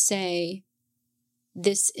to say,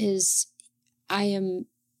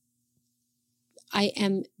 I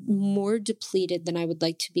am more depleted than I would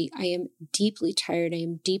like to be. I am deeply tired. I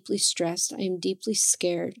am deeply stressed. I am deeply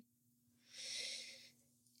scared.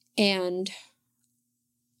 And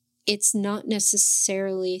it's not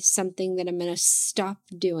necessarily something that I'm going to stop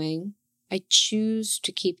doing. I choose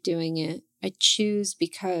to keep doing it. I choose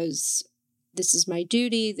because this is my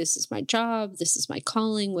duty. This is my job. This is my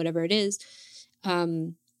calling, whatever it is.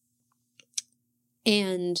 And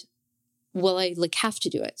well, I have to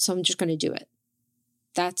do it. So I'm just going to do it.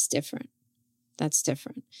 That's different. That's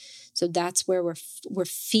different. So that's where we're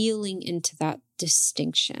feeling into that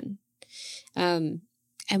distinction. And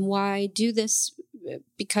why do this?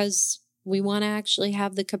 Because we want to actually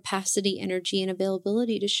have the capacity, energy, and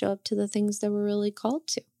availability to show up to the things that we're really called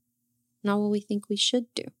to, not what we think we should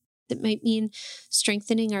do. It might mean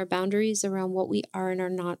strengthening our boundaries around what we are and are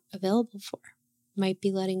not available for. It might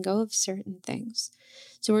be letting go of certain things.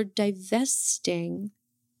 So we're divesting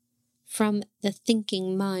from the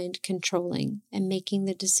thinking mind controlling and making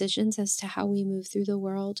the decisions as to how we move through the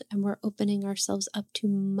world. And we're opening ourselves up to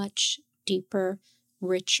much deeper,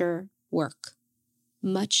 richer work,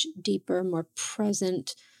 much deeper, more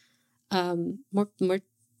present, more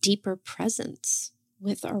deeper presence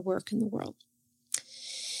with our work in the world.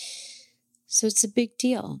 So it's a big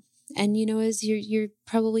deal. And, as you're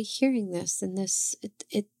probably hearing this, and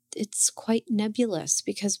it's quite nebulous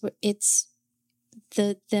because it's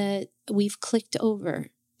we've clicked over.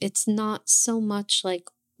 It's not so much like,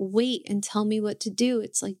 wait and tell me what to do.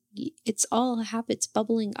 It's like, it's all habits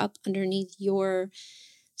bubbling up underneath your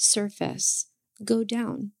surface. Go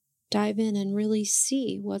down, dive in, and really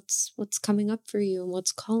see what's coming up for you and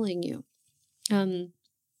what's calling you. I'm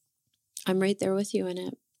right there with you in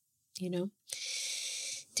it,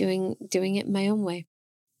 doing it my own way.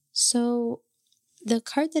 So the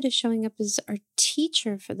card that is showing up as our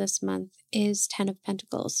teacher for this month is 10 of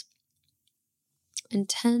Pentacles. And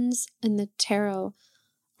 10s in the tarot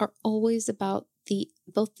are always about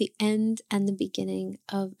both the end and the beginning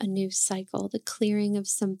of a new cycle, the clearing of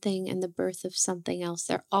something and the birth of something else.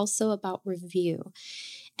 They're also about review.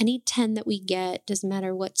 Any 10 that we get, doesn't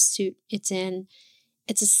matter what suit it's in,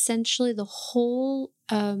 it's essentially the whole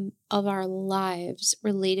of our lives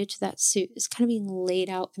related to that suit is kind of being laid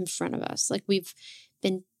out in front of us. Like we've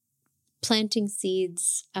been planting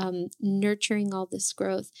seeds, nurturing all this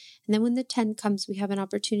growth. And then when the 10 comes, we have an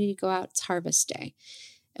opportunity to go out. It's harvest day.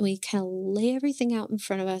 And we kind of lay everything out in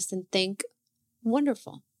front of us and think,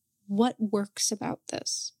 wonderful, what works about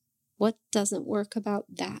this? What doesn't work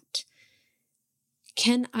about that?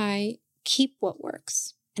 Can I keep what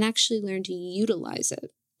works and actually learn to utilize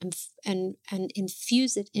it and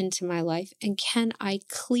infuse it into my life? And can I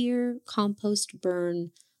clear, compost,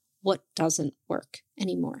 burn what doesn't work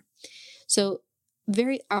anymore? So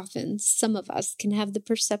very often, some of us can have the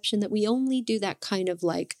perception that we only do that kind of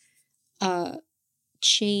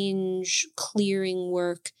change, clearing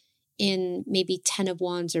work in maybe 10 of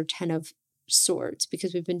Wands or 10 of Swords,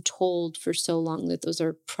 because we've been told for so long that those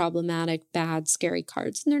are problematic, bad, scary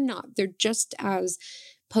cards. And they're not. They're just as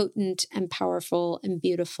potent and powerful and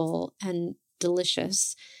beautiful and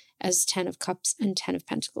delicious as 10 of Cups and 10 of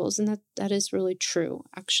Pentacles. And that is really true,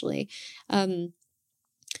 actually. 10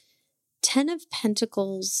 of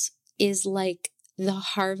Pentacles is like the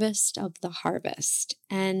harvest of the harvest.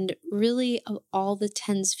 And really, of all the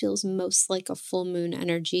 10s, feels most like a full moon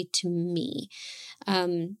energy to me.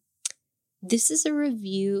 This is a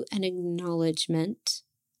review and acknowledgement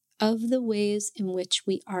of the ways in which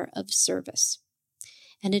we are of service.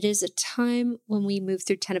 And it is a time when we move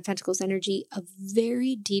through Ten of Pentacles energy of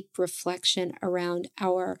very deep reflection around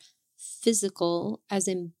our physical, as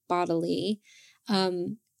in bodily,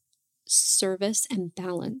 service and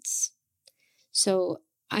balance. So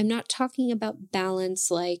I'm not talking about balance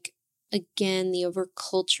like, again, the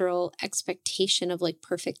overcultural expectation of like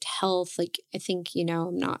perfect health. Like, I think,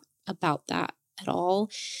 I'm not about that at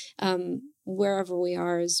all. Wherever we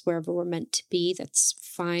are is wherever we're meant to be. That's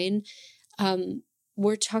fine.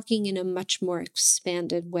 We're talking in a much more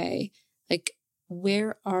expanded way. Like,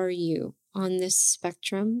 where are you on this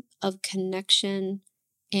spectrum of connection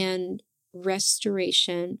and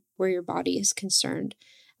restoration where your body is concerned?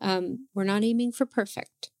 We're not aiming for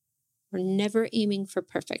perfect. We're never aiming for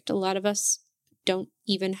perfect. A lot of us don't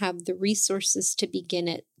even have the resources to begin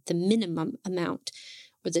at the minimum amount,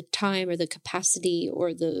 or the time, or the capacity,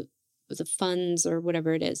 or the funds, or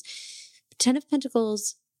whatever it is. Ten of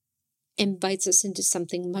Pentacles invites us into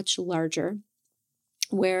something much larger,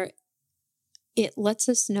 where it lets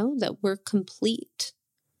us know that we're complete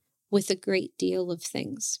with a great deal of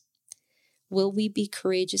things. Will we be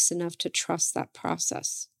courageous enough to trust that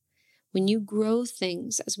process? When you grow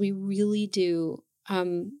things, as we really do,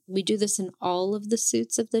 we do this in all of the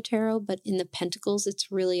suits of the tarot, but in the Pentacles,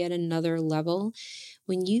 it's really at another level.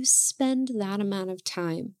 When you spend that amount of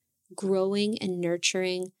time growing and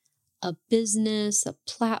nurturing a business, a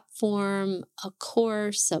platform, a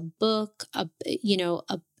course, a book,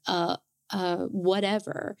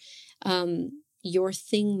 whatever your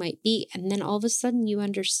thing might be, and then all of a sudden you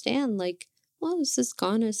understand, like, well, this has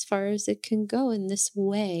gone as far as it can go in this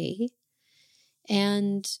way.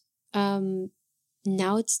 And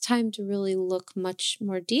now it's time to really look much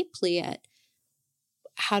more deeply at,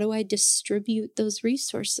 how do I distribute those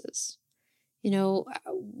resources?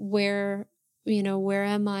 Where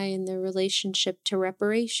am I in the relationship to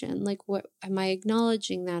reparation? Like, what am I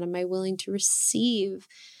acknowledging that? Am I willing to receive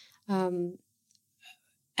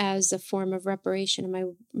as a form of reparation?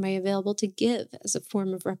 Am I available to give as a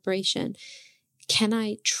form of reparation? Can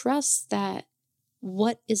I trust that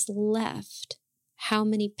what is left, how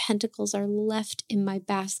many pentacles are left in my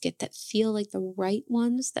basket that feel like the right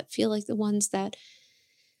ones, that feel like the ones that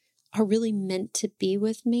are really meant to be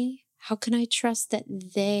with me? How can I trust that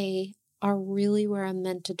they are really where I'm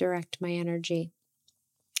meant to direct my energy?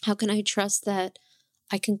 How can I trust that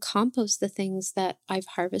I can compost the things that I've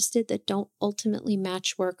harvested that don't ultimately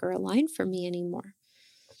match, work, or align for me anymore?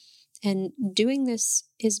 And doing this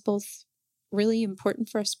is both really important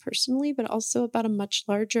for us personally, but also about a much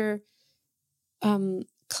larger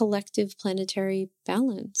collective planetary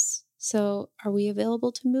balance. So are we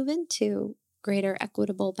available to move into greater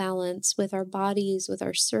equitable balance with our bodies, with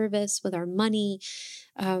our service, with our money,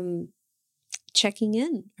 checking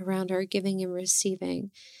in around our giving and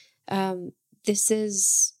receiving? This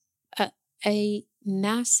is a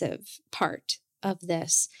massive part of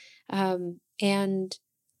this. And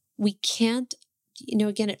we can't,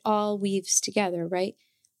 again, it all weaves together, right?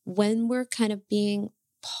 When we're kind of being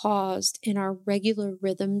paused in our regular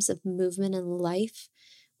rhythms of movement and life,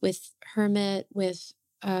 with Hermit, with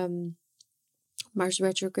Mars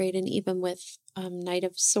retrograde, and even with Knight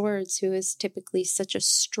of Swords, who is typically such a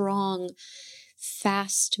strong,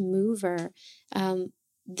 fast mover,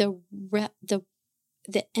 the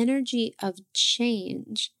energy of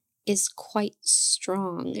change is quite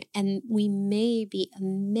strong, and we may be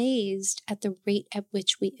amazed at the rate at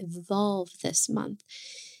which we evolve this month.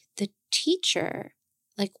 The teacher,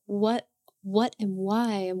 like what and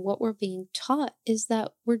why and what we're being taught, is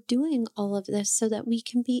that we're doing all of this so that we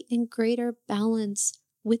can be in greater balance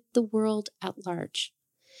with the world at large,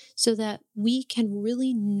 so that we can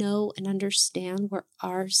really know and understand where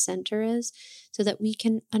our center is, so that we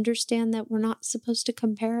can understand that we're not supposed to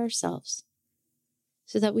compare ourselves,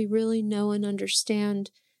 so that we really know and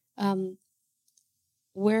understand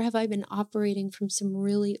where have I been operating from some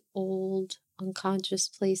really old unconscious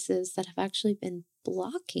places that have actually been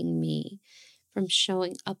blocking me from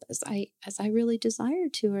showing up as I really desire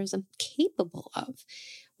to, or as I'm capable of.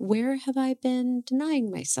 Where have I been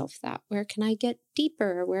denying myself that? Where can I get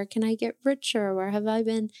deeper? Where can I get richer? Where have I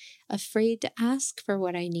been afraid to ask for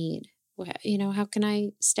what I need? How can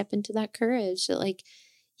I step into that courage that, like,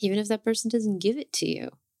 even if that person doesn't give it to you,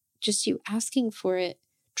 just you asking for it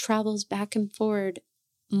travels back and forward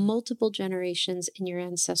multiple generations in your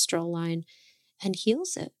ancestral line and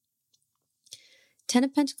heals it. Ten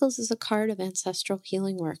of Pentacles is a card of ancestral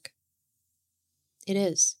healing work. It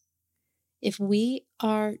is. If we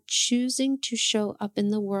are choosing to show up in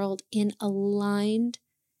the world in aligned,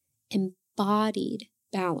 embodied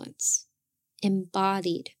balance.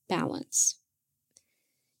 Embodied balance.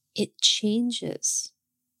 It changes.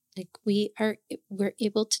 Like we're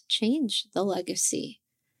able to change the legacy,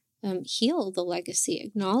 heal the legacy,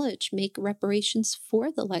 acknowledge, make reparations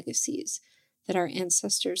for the legacies that our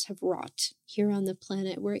ancestors have wrought here on the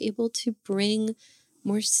planet. We're able to bring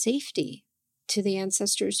more safety to the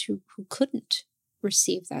ancestors who couldn't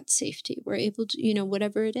receive that safety. We're able to,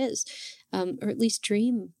 whatever it is, or at least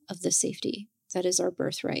dream of the safety that is our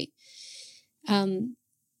birthright.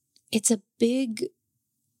 It's a big,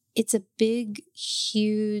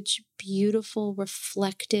 huge, beautiful,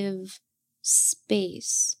 reflective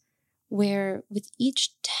space where with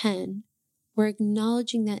each 10, we're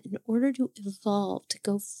acknowledging that in order to evolve, to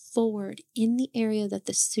go forward in the area that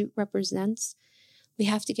the suit represents, we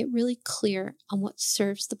have to get really clear on what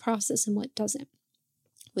serves the process and what doesn't.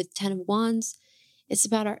 With 10 of Wands, it's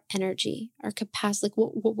about our energy, our capacity, like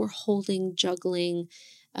what we're holding, juggling,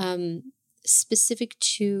 specific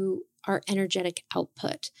to our energetic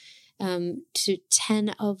output. To 10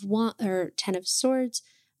 of Swords,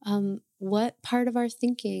 what part of our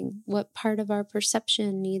thinking, what part of our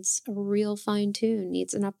perception needs a real fine tune,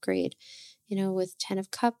 needs an upgrade? With 10 of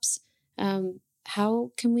Cups,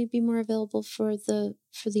 how can we be more available for the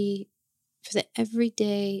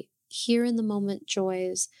everyday, here in the moment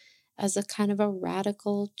joys as a kind of a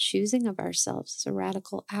radical choosing of ourselves, as a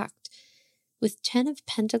radical act? With 10 of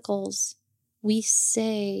Pentacles, we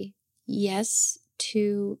say yes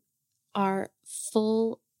to our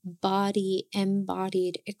full body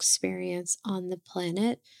embodied experience on the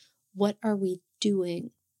planet. What are we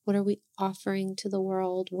doing? What are we offering to the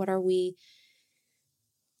world? What are we,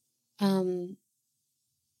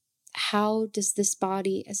 how does this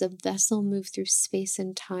body as a vessel move through space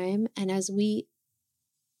and time? And as we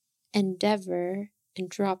endeavor and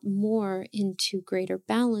drop more into greater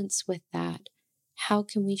balance with that, how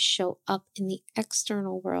can we show up in the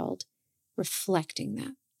external world reflecting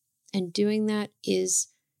that? And doing that is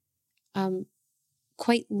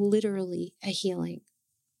quite literally a healing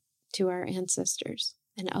to our ancestors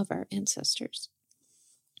and of our ancestors,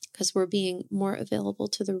 because we're being more available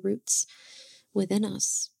to the roots within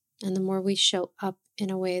us. And the more we show up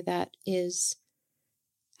in a way that is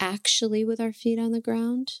actually with our feet on the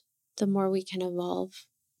ground, the more we can evolve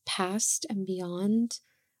past and beyond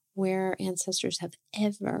where our ancestors have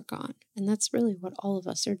ever gone. And that's really what all of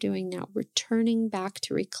us are doing now, returning back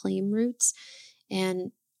to reclaim roots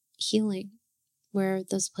and healing where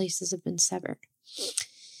those places have been severed.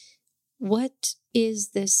 What is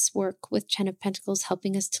this work with 10 of Pentacles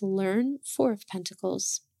helping us to learn? 4 of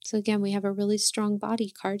Pentacles. So again, we have a really strong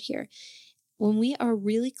body card here. When we are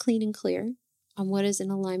really clean and clear on what is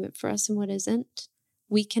in alignment for us and what isn't,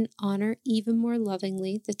 we can honor even more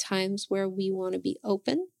lovingly the times where we want to be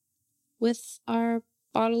open with our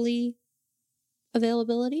bodily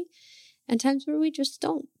availability and times where we just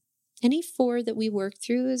don't. Any 4 that we work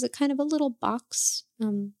through is a kind of a little box,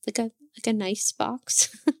 like a nice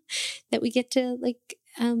box that we get to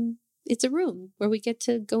it's a room where we get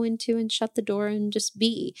to go into and shut the door and just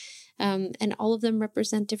be. And all of them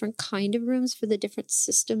represent different kind of rooms for the different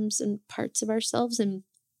systems and parts of ourselves. And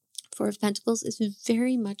 4 of Pentacles is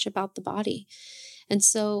very much about the body. And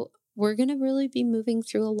so we're going to really be moving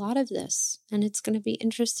through a lot of this. And it's going to be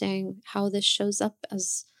interesting how this shows up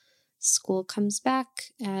as school comes back,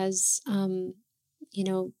 as,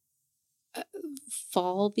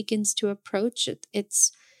 fall begins to approach.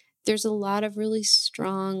 There's a lot of really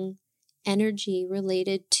strong energy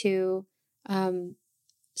related to,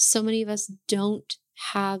 so many of us don't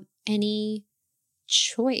have any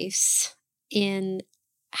choice in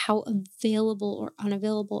how available or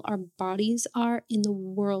unavailable our bodies are in the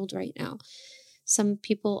world right now. Some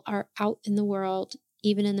people are out in the world,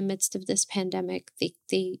 even in the midst of this pandemic.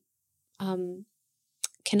 They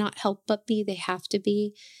cannot help but be. They have to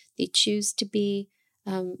be. They choose to be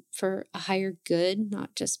for a higher good,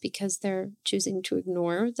 not just because they're choosing to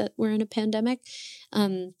ignore that we're in a pandemic.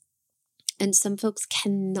 And some folks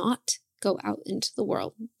cannot go out into the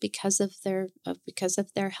world because of their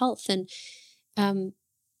health, and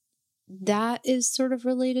that is sort of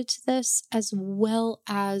related to this, as well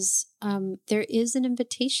as there is an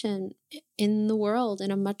invitation in the world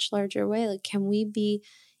in a much larger way. Like, can we be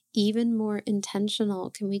even more intentional?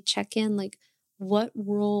 Can we check in, like, what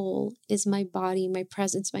role is my body, my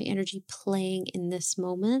presence, my energy playing in this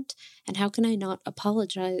moment? And how can I not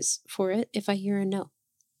apologize for it if I hear a no?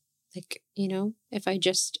 Like, if I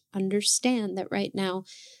just understand that right now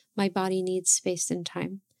my body needs space and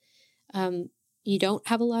time. You don't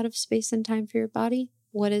have a lot of space and time for your body.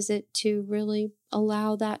 What is it to really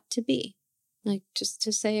allow that to be? Like just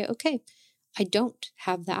to say, okay, I don't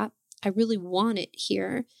have that. I really want it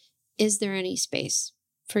here. Is there any space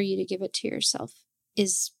for you to give it to yourself?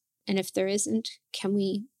 And if there isn't, can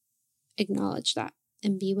we acknowledge that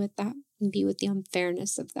and be with that and be with the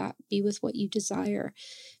unfairness of that, be with what you desire,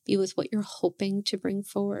 be with what you're hoping to bring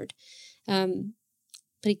forward.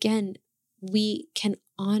 But again, we can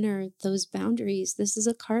honor those boundaries. This is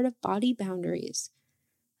a card of body boundaries.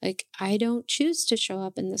 Like, I don't choose to show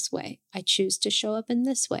up in this way. I choose to show up in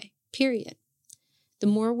this way, period. The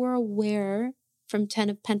more we're aware from 10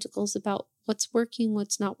 of Pentacles about what's working,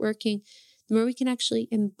 what's not working, the more we can actually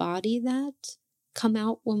embody that, come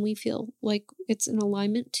out when we feel like it's in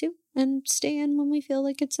alignment to, and stay in when we feel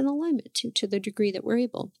like it's in alignment to the degree that we're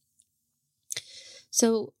able.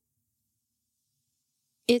 So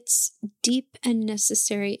it's deep and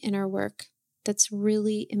necessary in our work. That's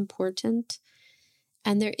really important.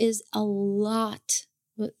 And there is a lot,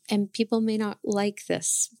 and people may not like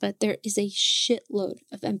this, but there is a shitload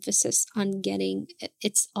of emphasis on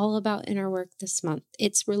it's all about inner work this month.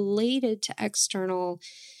 It's related to external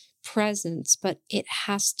presence, but it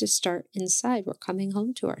has to start inside. We're coming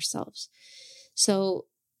home to ourselves. So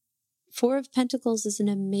 4 of Pentacles is an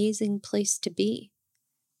amazing place to be.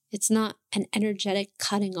 It's not an energetic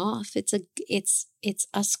cutting off. It's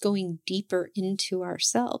us going deeper into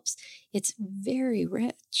ourselves. It's very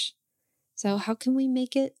rich. So how can we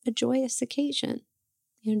make it a joyous occasion?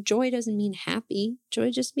 Joy doesn't mean happy.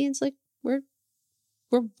 Joy just means like we're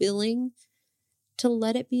willing to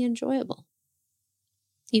let it be enjoyable.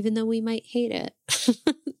 Even though we might hate it.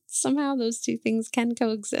 Somehow those two things can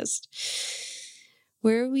coexist.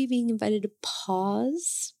 Where are we being invited to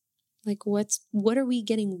pause? Like what are we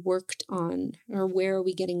getting worked on, or where are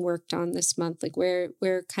we getting worked on this month? Like where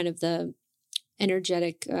kind of the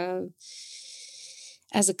energetic,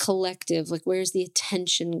 as a collective, like where's the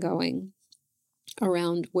attention going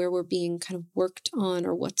around where we're being kind of worked on,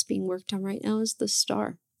 or what's being worked on right now is the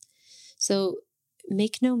Star. So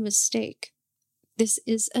make no mistake, this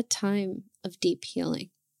is a time of deep healing,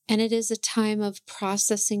 and it is a time of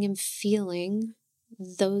processing and feeling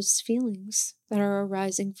those feelings that are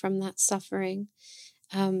arising from that suffering.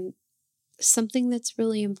 Something that's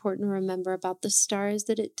really important to remember about the Star is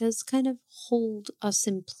that it does kind of hold us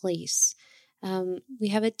in place. We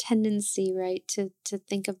have a tendency, right, to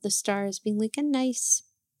think of the Star as being like a nice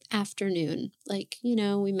afternoon. Like,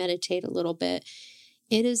 we meditate a little bit.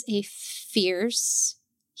 It is a fierce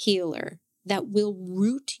healer that will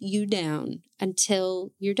root you down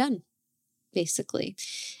until you're done. Basically,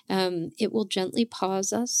 it will gently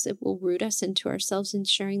pause us. It will root us into ourselves,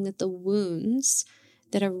 ensuring that the wounds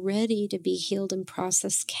that are ready to be healed and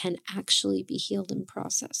processed can actually be healed and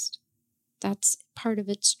processed. That's part of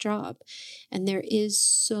its job. And there is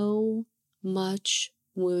so much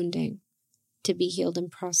wounding to be healed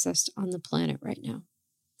and processed on the planet right now,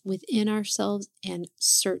 within ourselves and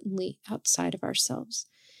certainly outside of ourselves.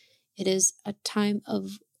 It is a time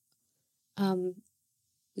of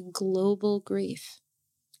global grief,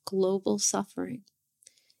 global suffering.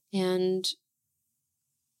 And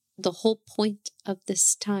the whole point of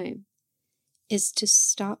this time is to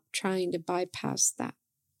stop trying to bypass that.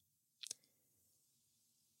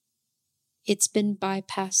 It's been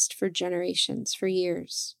bypassed for generations, for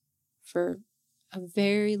years, for a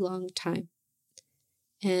very long time.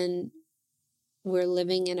 And we're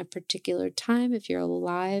living in a particular time, if you're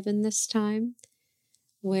alive in this time,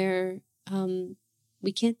 where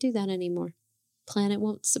we can't do that anymore. Planet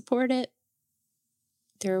won't support it.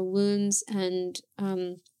 There are wounds and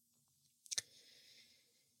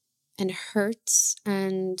hurts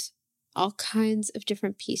and all kinds of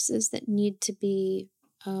different pieces that need to be,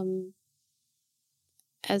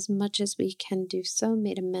 as much as we can do so,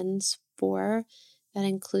 made amends for. That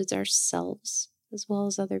includes ourselves as well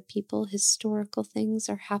as other people. Historical things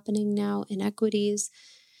are happening now, inequities.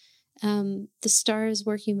 The Star is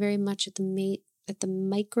working very much at the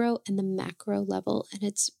micro and the macro level, and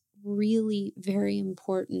it's really very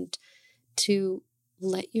important to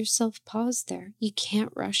let yourself pause there. You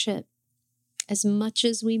can't rush it. As much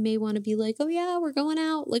as we may want to be like, oh yeah, we're going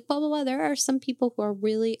out, like blah, blah, blah. There are some people who are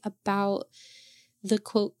really about the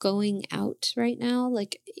quote going out right now,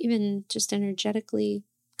 like even just energetically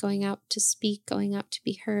going out to speak, going out to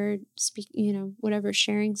be heard, speak, whatever,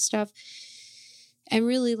 sharing stuff. And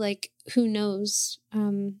really, like, who knows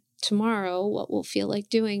tomorrow what we'll feel like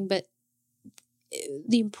doing. But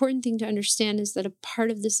the important thing to understand is that a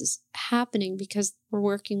part of this is happening because we're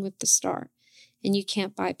working with the Star, and you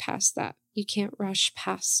can't bypass that. You can't rush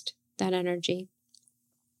past that energy.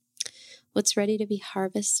 What's ready to be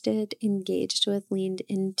harvested, engaged with, leaned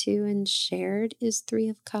into, and shared is 3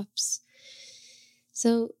 of Cups.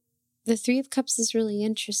 So the Three of Cups is really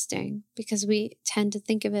interesting because we tend to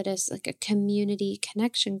think of it as like a community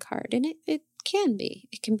connection card. And it can be.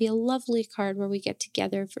 It can be a lovely card where we get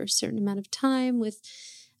together for a certain amount of time with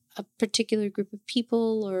a particular group of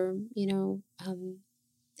people, or, it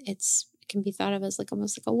can be thought of as like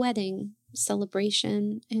almost like a wedding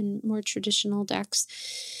celebration in more traditional decks.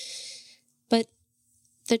 But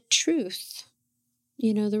the truth,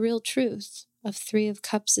 the real truth of Three of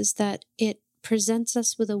Cups is that it presents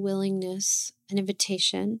us with a willingness, an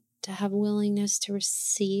invitation to have willingness to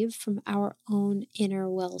receive from our own inner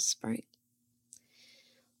wellspring.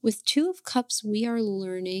 With Two of Cups, we are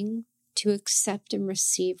learning to accept and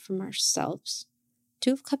receive from ourselves.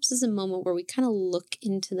 Two of Cups is a moment where we kind of look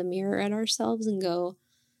into the mirror at ourselves and go,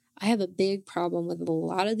 I have a big problem with a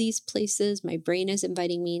lot of these places. My brain is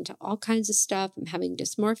inviting me into all kinds of stuff. I'm having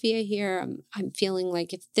dysmorphia here. I'm feeling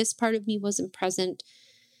like if this part of me wasn't present,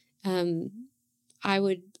 I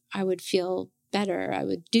would feel better. I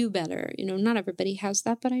would do better. Not everybody has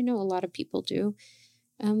that, but I know a lot of people do.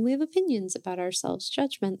 We have opinions about ourselves,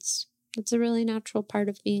 judgments. It's a really natural part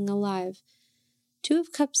of being alive. Two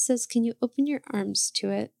of Cups says, can you open your arms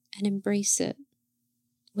to it and embrace it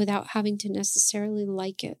without having to necessarily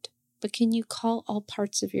like it? But can you call all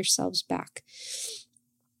parts of yourselves back?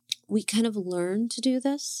 We kind of learn to do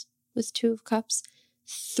this with Two of Cups.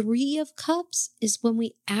 Three of Cups is when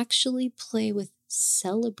we actually play with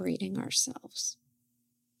celebrating ourselves.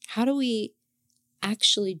 How do we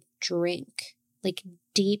actually drink, like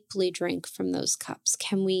deeply drink from those cups?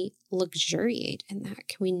 Can we luxuriate in that?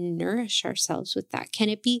 Can we nourish ourselves with that? Can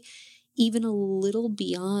it be even a little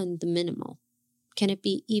beyond the minimal? Can it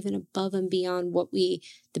be even above and beyond the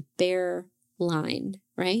bare line,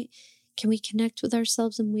 right? Can we connect with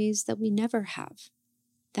ourselves in ways that we never have?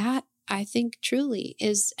 That, I think, truly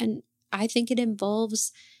is, and I think it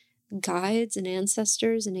involves guides and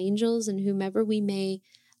ancestors and angels and whomever and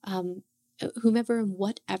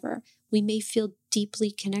whatever we may feel deeply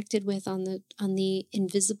connected with on the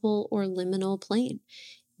invisible or liminal plane.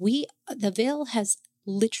 The veil has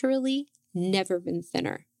literally never been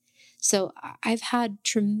thinner. So I've had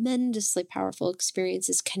tremendously powerful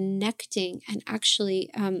experiences connecting and actually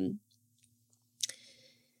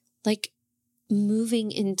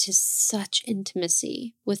moving into such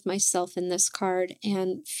intimacy with myself in this card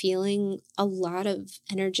and feeling a lot of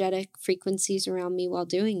energetic frequencies around me while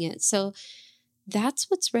doing it. So that's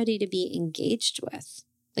what's ready to be engaged with.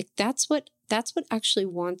 Like that's what actually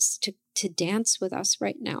wants to dance with us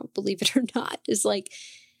right now, believe it or not, is like,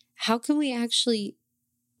 how can we actually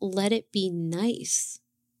let it be nice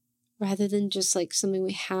rather than just like something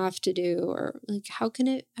we have to do, or like how can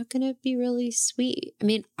it be really sweet? I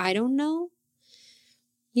mean, I don't know.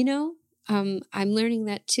 I'm learning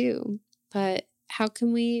that too, but how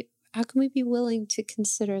can we be willing to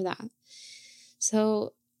consider that?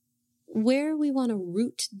 So where we want to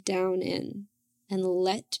root down in and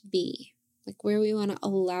let be, like where we want to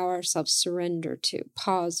allow ourselves surrender to,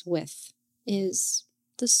 pause with, is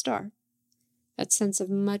the star. That sense of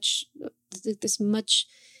this much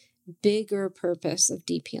bigger purpose of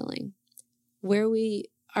deep healing, where we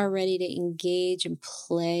are ready to engage and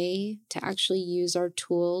play, to actually use our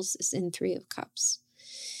tools, is in Three of Cups.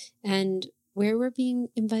 And where we're being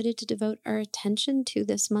invited to devote our attention to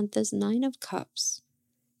this month is Nine of Cups,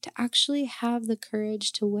 to actually have the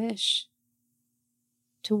courage to wish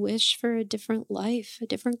for a different life, a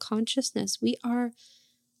different consciousness. We are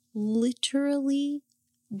literally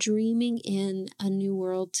dreaming in a new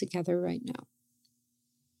world together right now.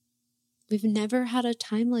 We've never had a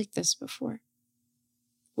time like this before,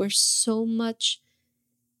 where so much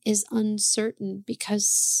is uncertain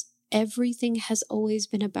because everything has always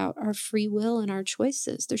been about our free will and our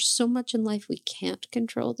choices. There's so much in life we can't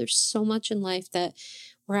control. There's so much in life that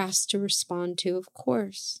we're asked to respond to, of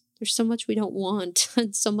course. There's so much we don't want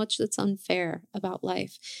and so much that's unfair about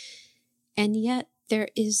life. And yet there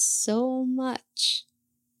is so much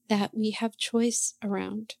that we have choice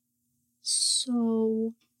around.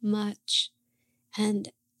 So much.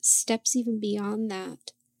 And steps even beyond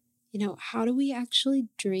that. How do we actually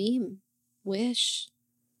dream, wish,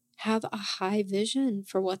 have a high vision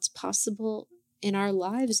for what's possible in our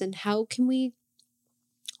lives? And how can we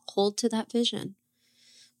hold to that vision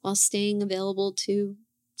while staying available to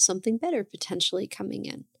something better potentially coming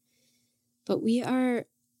in? But we are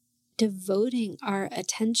devoting our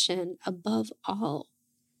attention above all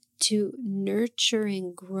to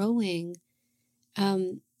nurturing, growing,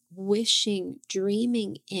 wishing,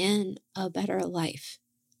 dreaming in a better life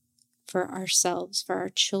for ourselves, for our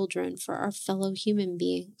children, for our fellow human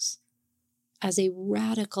beings, as a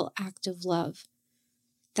radical act of love.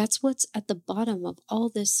 That's what's at the bottom of all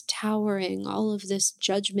this towering, all of this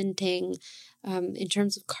judgmenting, in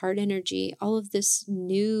terms of card energy, all of this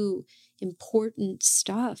new important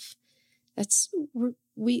stuff.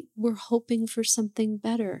 We're hoping for something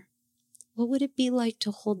better. What would it be like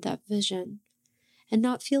to hold that vision and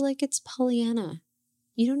not feel like it's Pollyanna?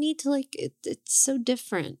 You don't need to it's so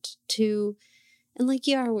different to, and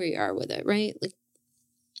you are where you are with it, right? Like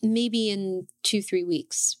maybe in 2-3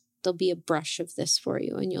 weeks, there'll be a brush of this for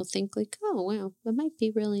you and you'll think oh, wow, that might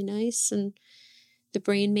be really nice. And the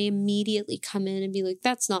brain may immediately come in and be like,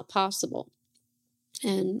 that's not possible.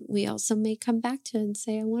 And we also may come back to it and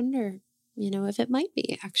say, I wonder, if it might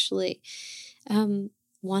be actually,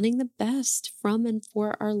 wanting the best from and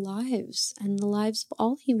for our lives and the lives of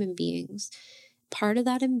all human beings. Part of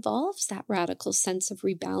that involves that radical sense of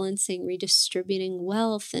rebalancing, redistributing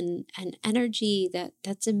wealth and energy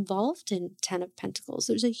that's involved in Ten of Pentacles.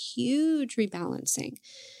 There's a huge rebalancing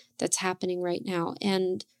that's happening right now.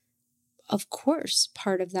 And of course,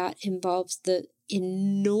 part of that involves the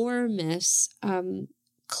enormous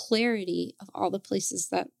clarity of all the places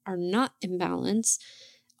that are not in balance.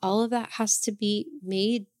 All of that has to be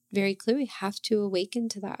made very clear. We have to awaken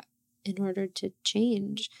to that in order to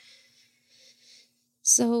change.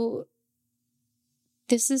 So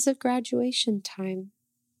this is a graduation time.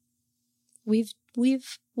 We've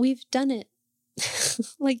done it.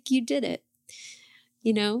 You did it.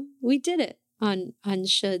 We did it on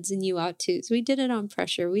shoulds and you ought tos. We did it on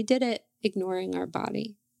pressure. We did it ignoring our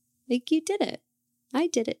body. You did it. I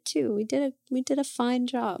did it too. We did a fine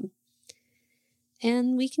job.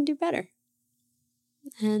 And we can do better.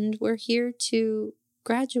 And we're here to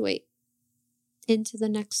graduate into the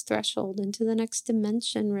next threshold, into the next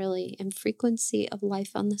dimension, really, and frequency of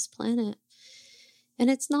life on this planet.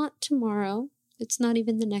 And it's not tomorrow. It's not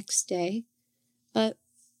even the next day. But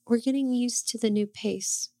we're getting used to the new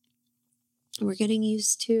pace. We're getting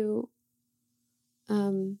used to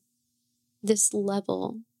this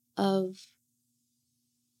level of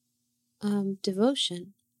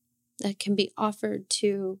devotion that can be offered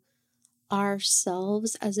to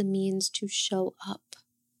ourselves as a means to show up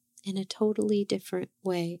in a totally different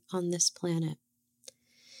way on this planet.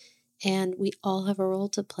 And we all have a role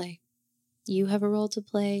to play. You have a role to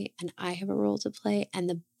play, and I have a role to play. And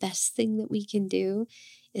the best thing that we can do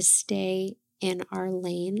is stay in our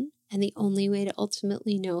lane. And the only way to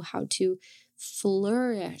ultimately know how to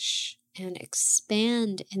flourish and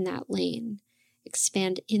expand in that lane,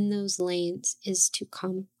 expand in those lanes, is to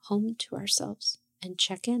come home to ourselves and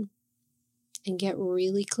check in and get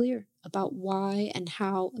really clear about why and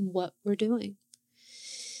how and what we're doing.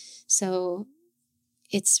 So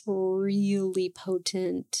it's really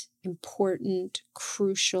potent, important,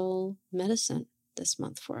 crucial medicine this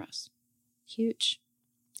month for us. Huge.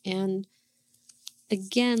 And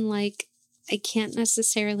again, I can't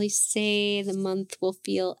necessarily say the month will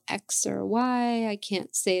feel X or Y. I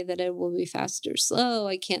can't say that it will be fast or slow.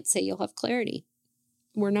 I can't say you'll have clarity.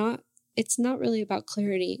 It's not really about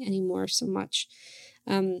clarity anymore so much.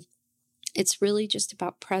 It's really just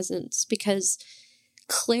about presence, because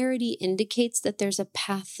clarity indicates that there's a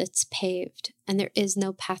path that's paved, and there is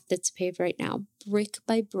no path that's paved right now. Brick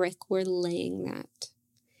by brick, we're laying that.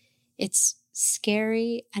 It's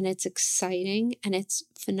scary and it's exciting and it's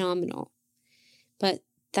phenomenal. But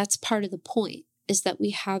that's part of the point, is that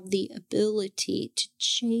we have the ability to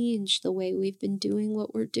change the way we've been doing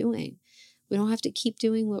what we're doing. We don't have to keep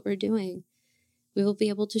doing what we're doing. We will be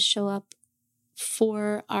able to show up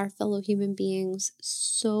for our fellow human beings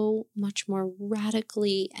so much more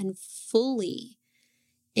radically and fully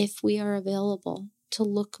if we are available to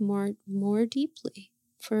look more deeply,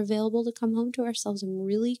 if we're available to come home to ourselves and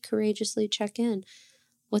really courageously check in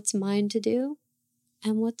what's mine to do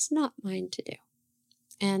and what's not mine to do.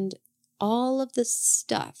 And all of this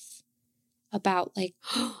stuff about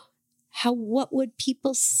what would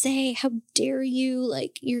people say? How dare you?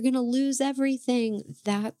 You're going to lose everything.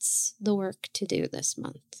 That's the work to do this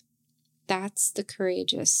month. That's the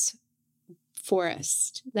courageous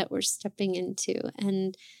forest that we're stepping into.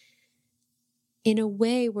 And in a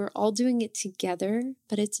way, we're all doing it together,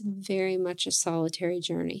 but it's very much a solitary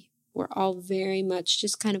journey. We're all very much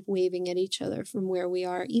just kind of waving at each other from where we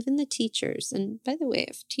are, even the teachers. And by the way,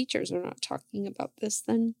 if teachers are not talking about this,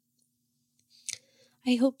 then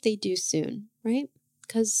I hope they do soon, right?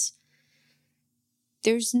 Because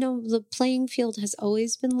the playing field has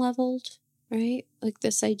always been leveled, right?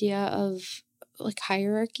 This idea of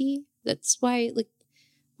hierarchy. That's why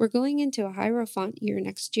we're going into a Hierophant year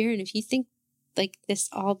next year. And if you think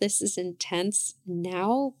all this is intense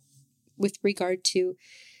now with regard to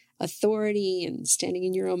authority and standing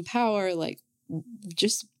in your own power,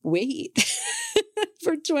 just wait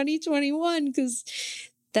for 2021, because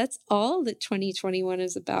that's all that 2021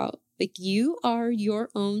 is about. Like, you are your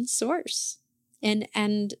own source.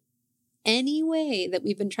 And any way that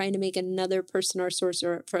we've been trying to make another person our source,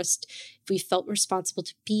 or for us, if we felt responsible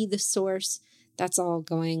to be the source, that's all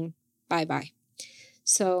going bye-bye.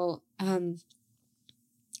 So,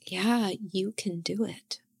 yeah, you can do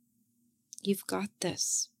it. You've got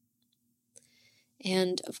this.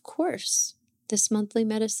 And of course, this monthly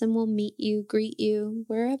medicine will meet you, greet you,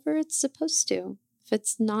 wherever it's supposed to. If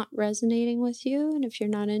it's not resonating with you, and if you're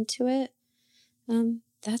not into it,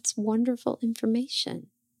 that's wonderful information.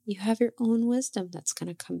 You have your own wisdom that's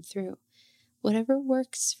going to come through. Whatever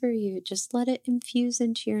works for you, just let it infuse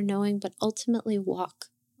into your knowing, but ultimately walk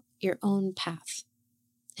your own path.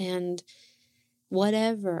 And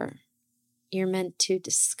whatever you're meant to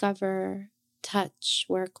discover, touch,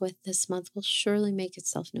 work with this month will surely make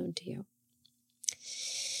itself known to you.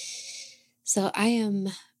 So I am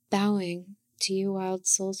bowing to you, wild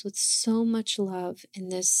souls, with so much love in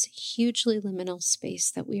this hugely liminal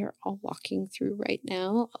space that we are all walking through right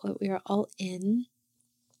now, what we are all in.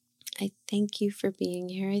 I thank you for being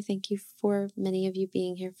here. I thank you for many of you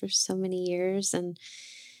being here for so many years. And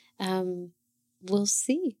we'll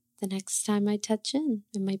see the next time I touch in.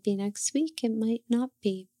 It might be next week. It might not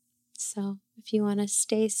be. So if you want to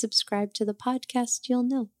stay subscribed to the podcast, you'll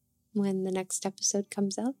know when the next episode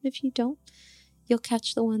comes out. If you don't, you'll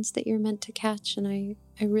catch the ones that you're meant to catch. And I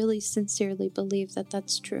really sincerely believe that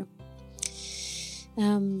that's true.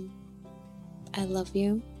 I love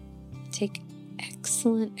you. Take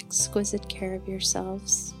excellent, exquisite care of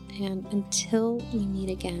yourselves. And until we meet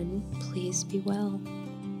again, please be well.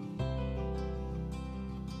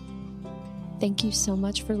 Thank you so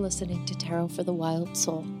much for listening to Tarot for the Wild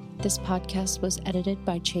Soul. This podcast was edited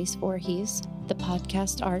by Chase Voorhees. The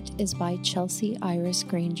podcast art is by Chelsea Iris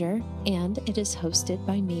Granger, and it is hosted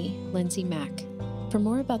by me, Lindsay Mack. For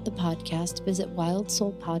more about the podcast, visit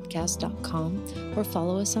wildsoulpodcast.com or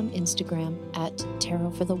follow us on Instagram at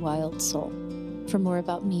Tarot for the Wild Soul. For more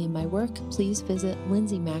about me and my work, please visit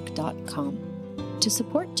lindsaymack.com. To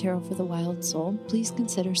support Tarot for the Wild Soul, please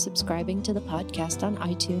consider subscribing to the podcast on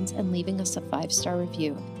iTunes and leaving us a 5-star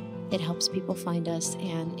review. It helps people find us,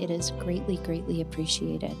 and it is greatly, greatly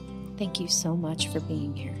appreciated. Thank you so much for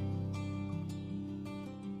being here.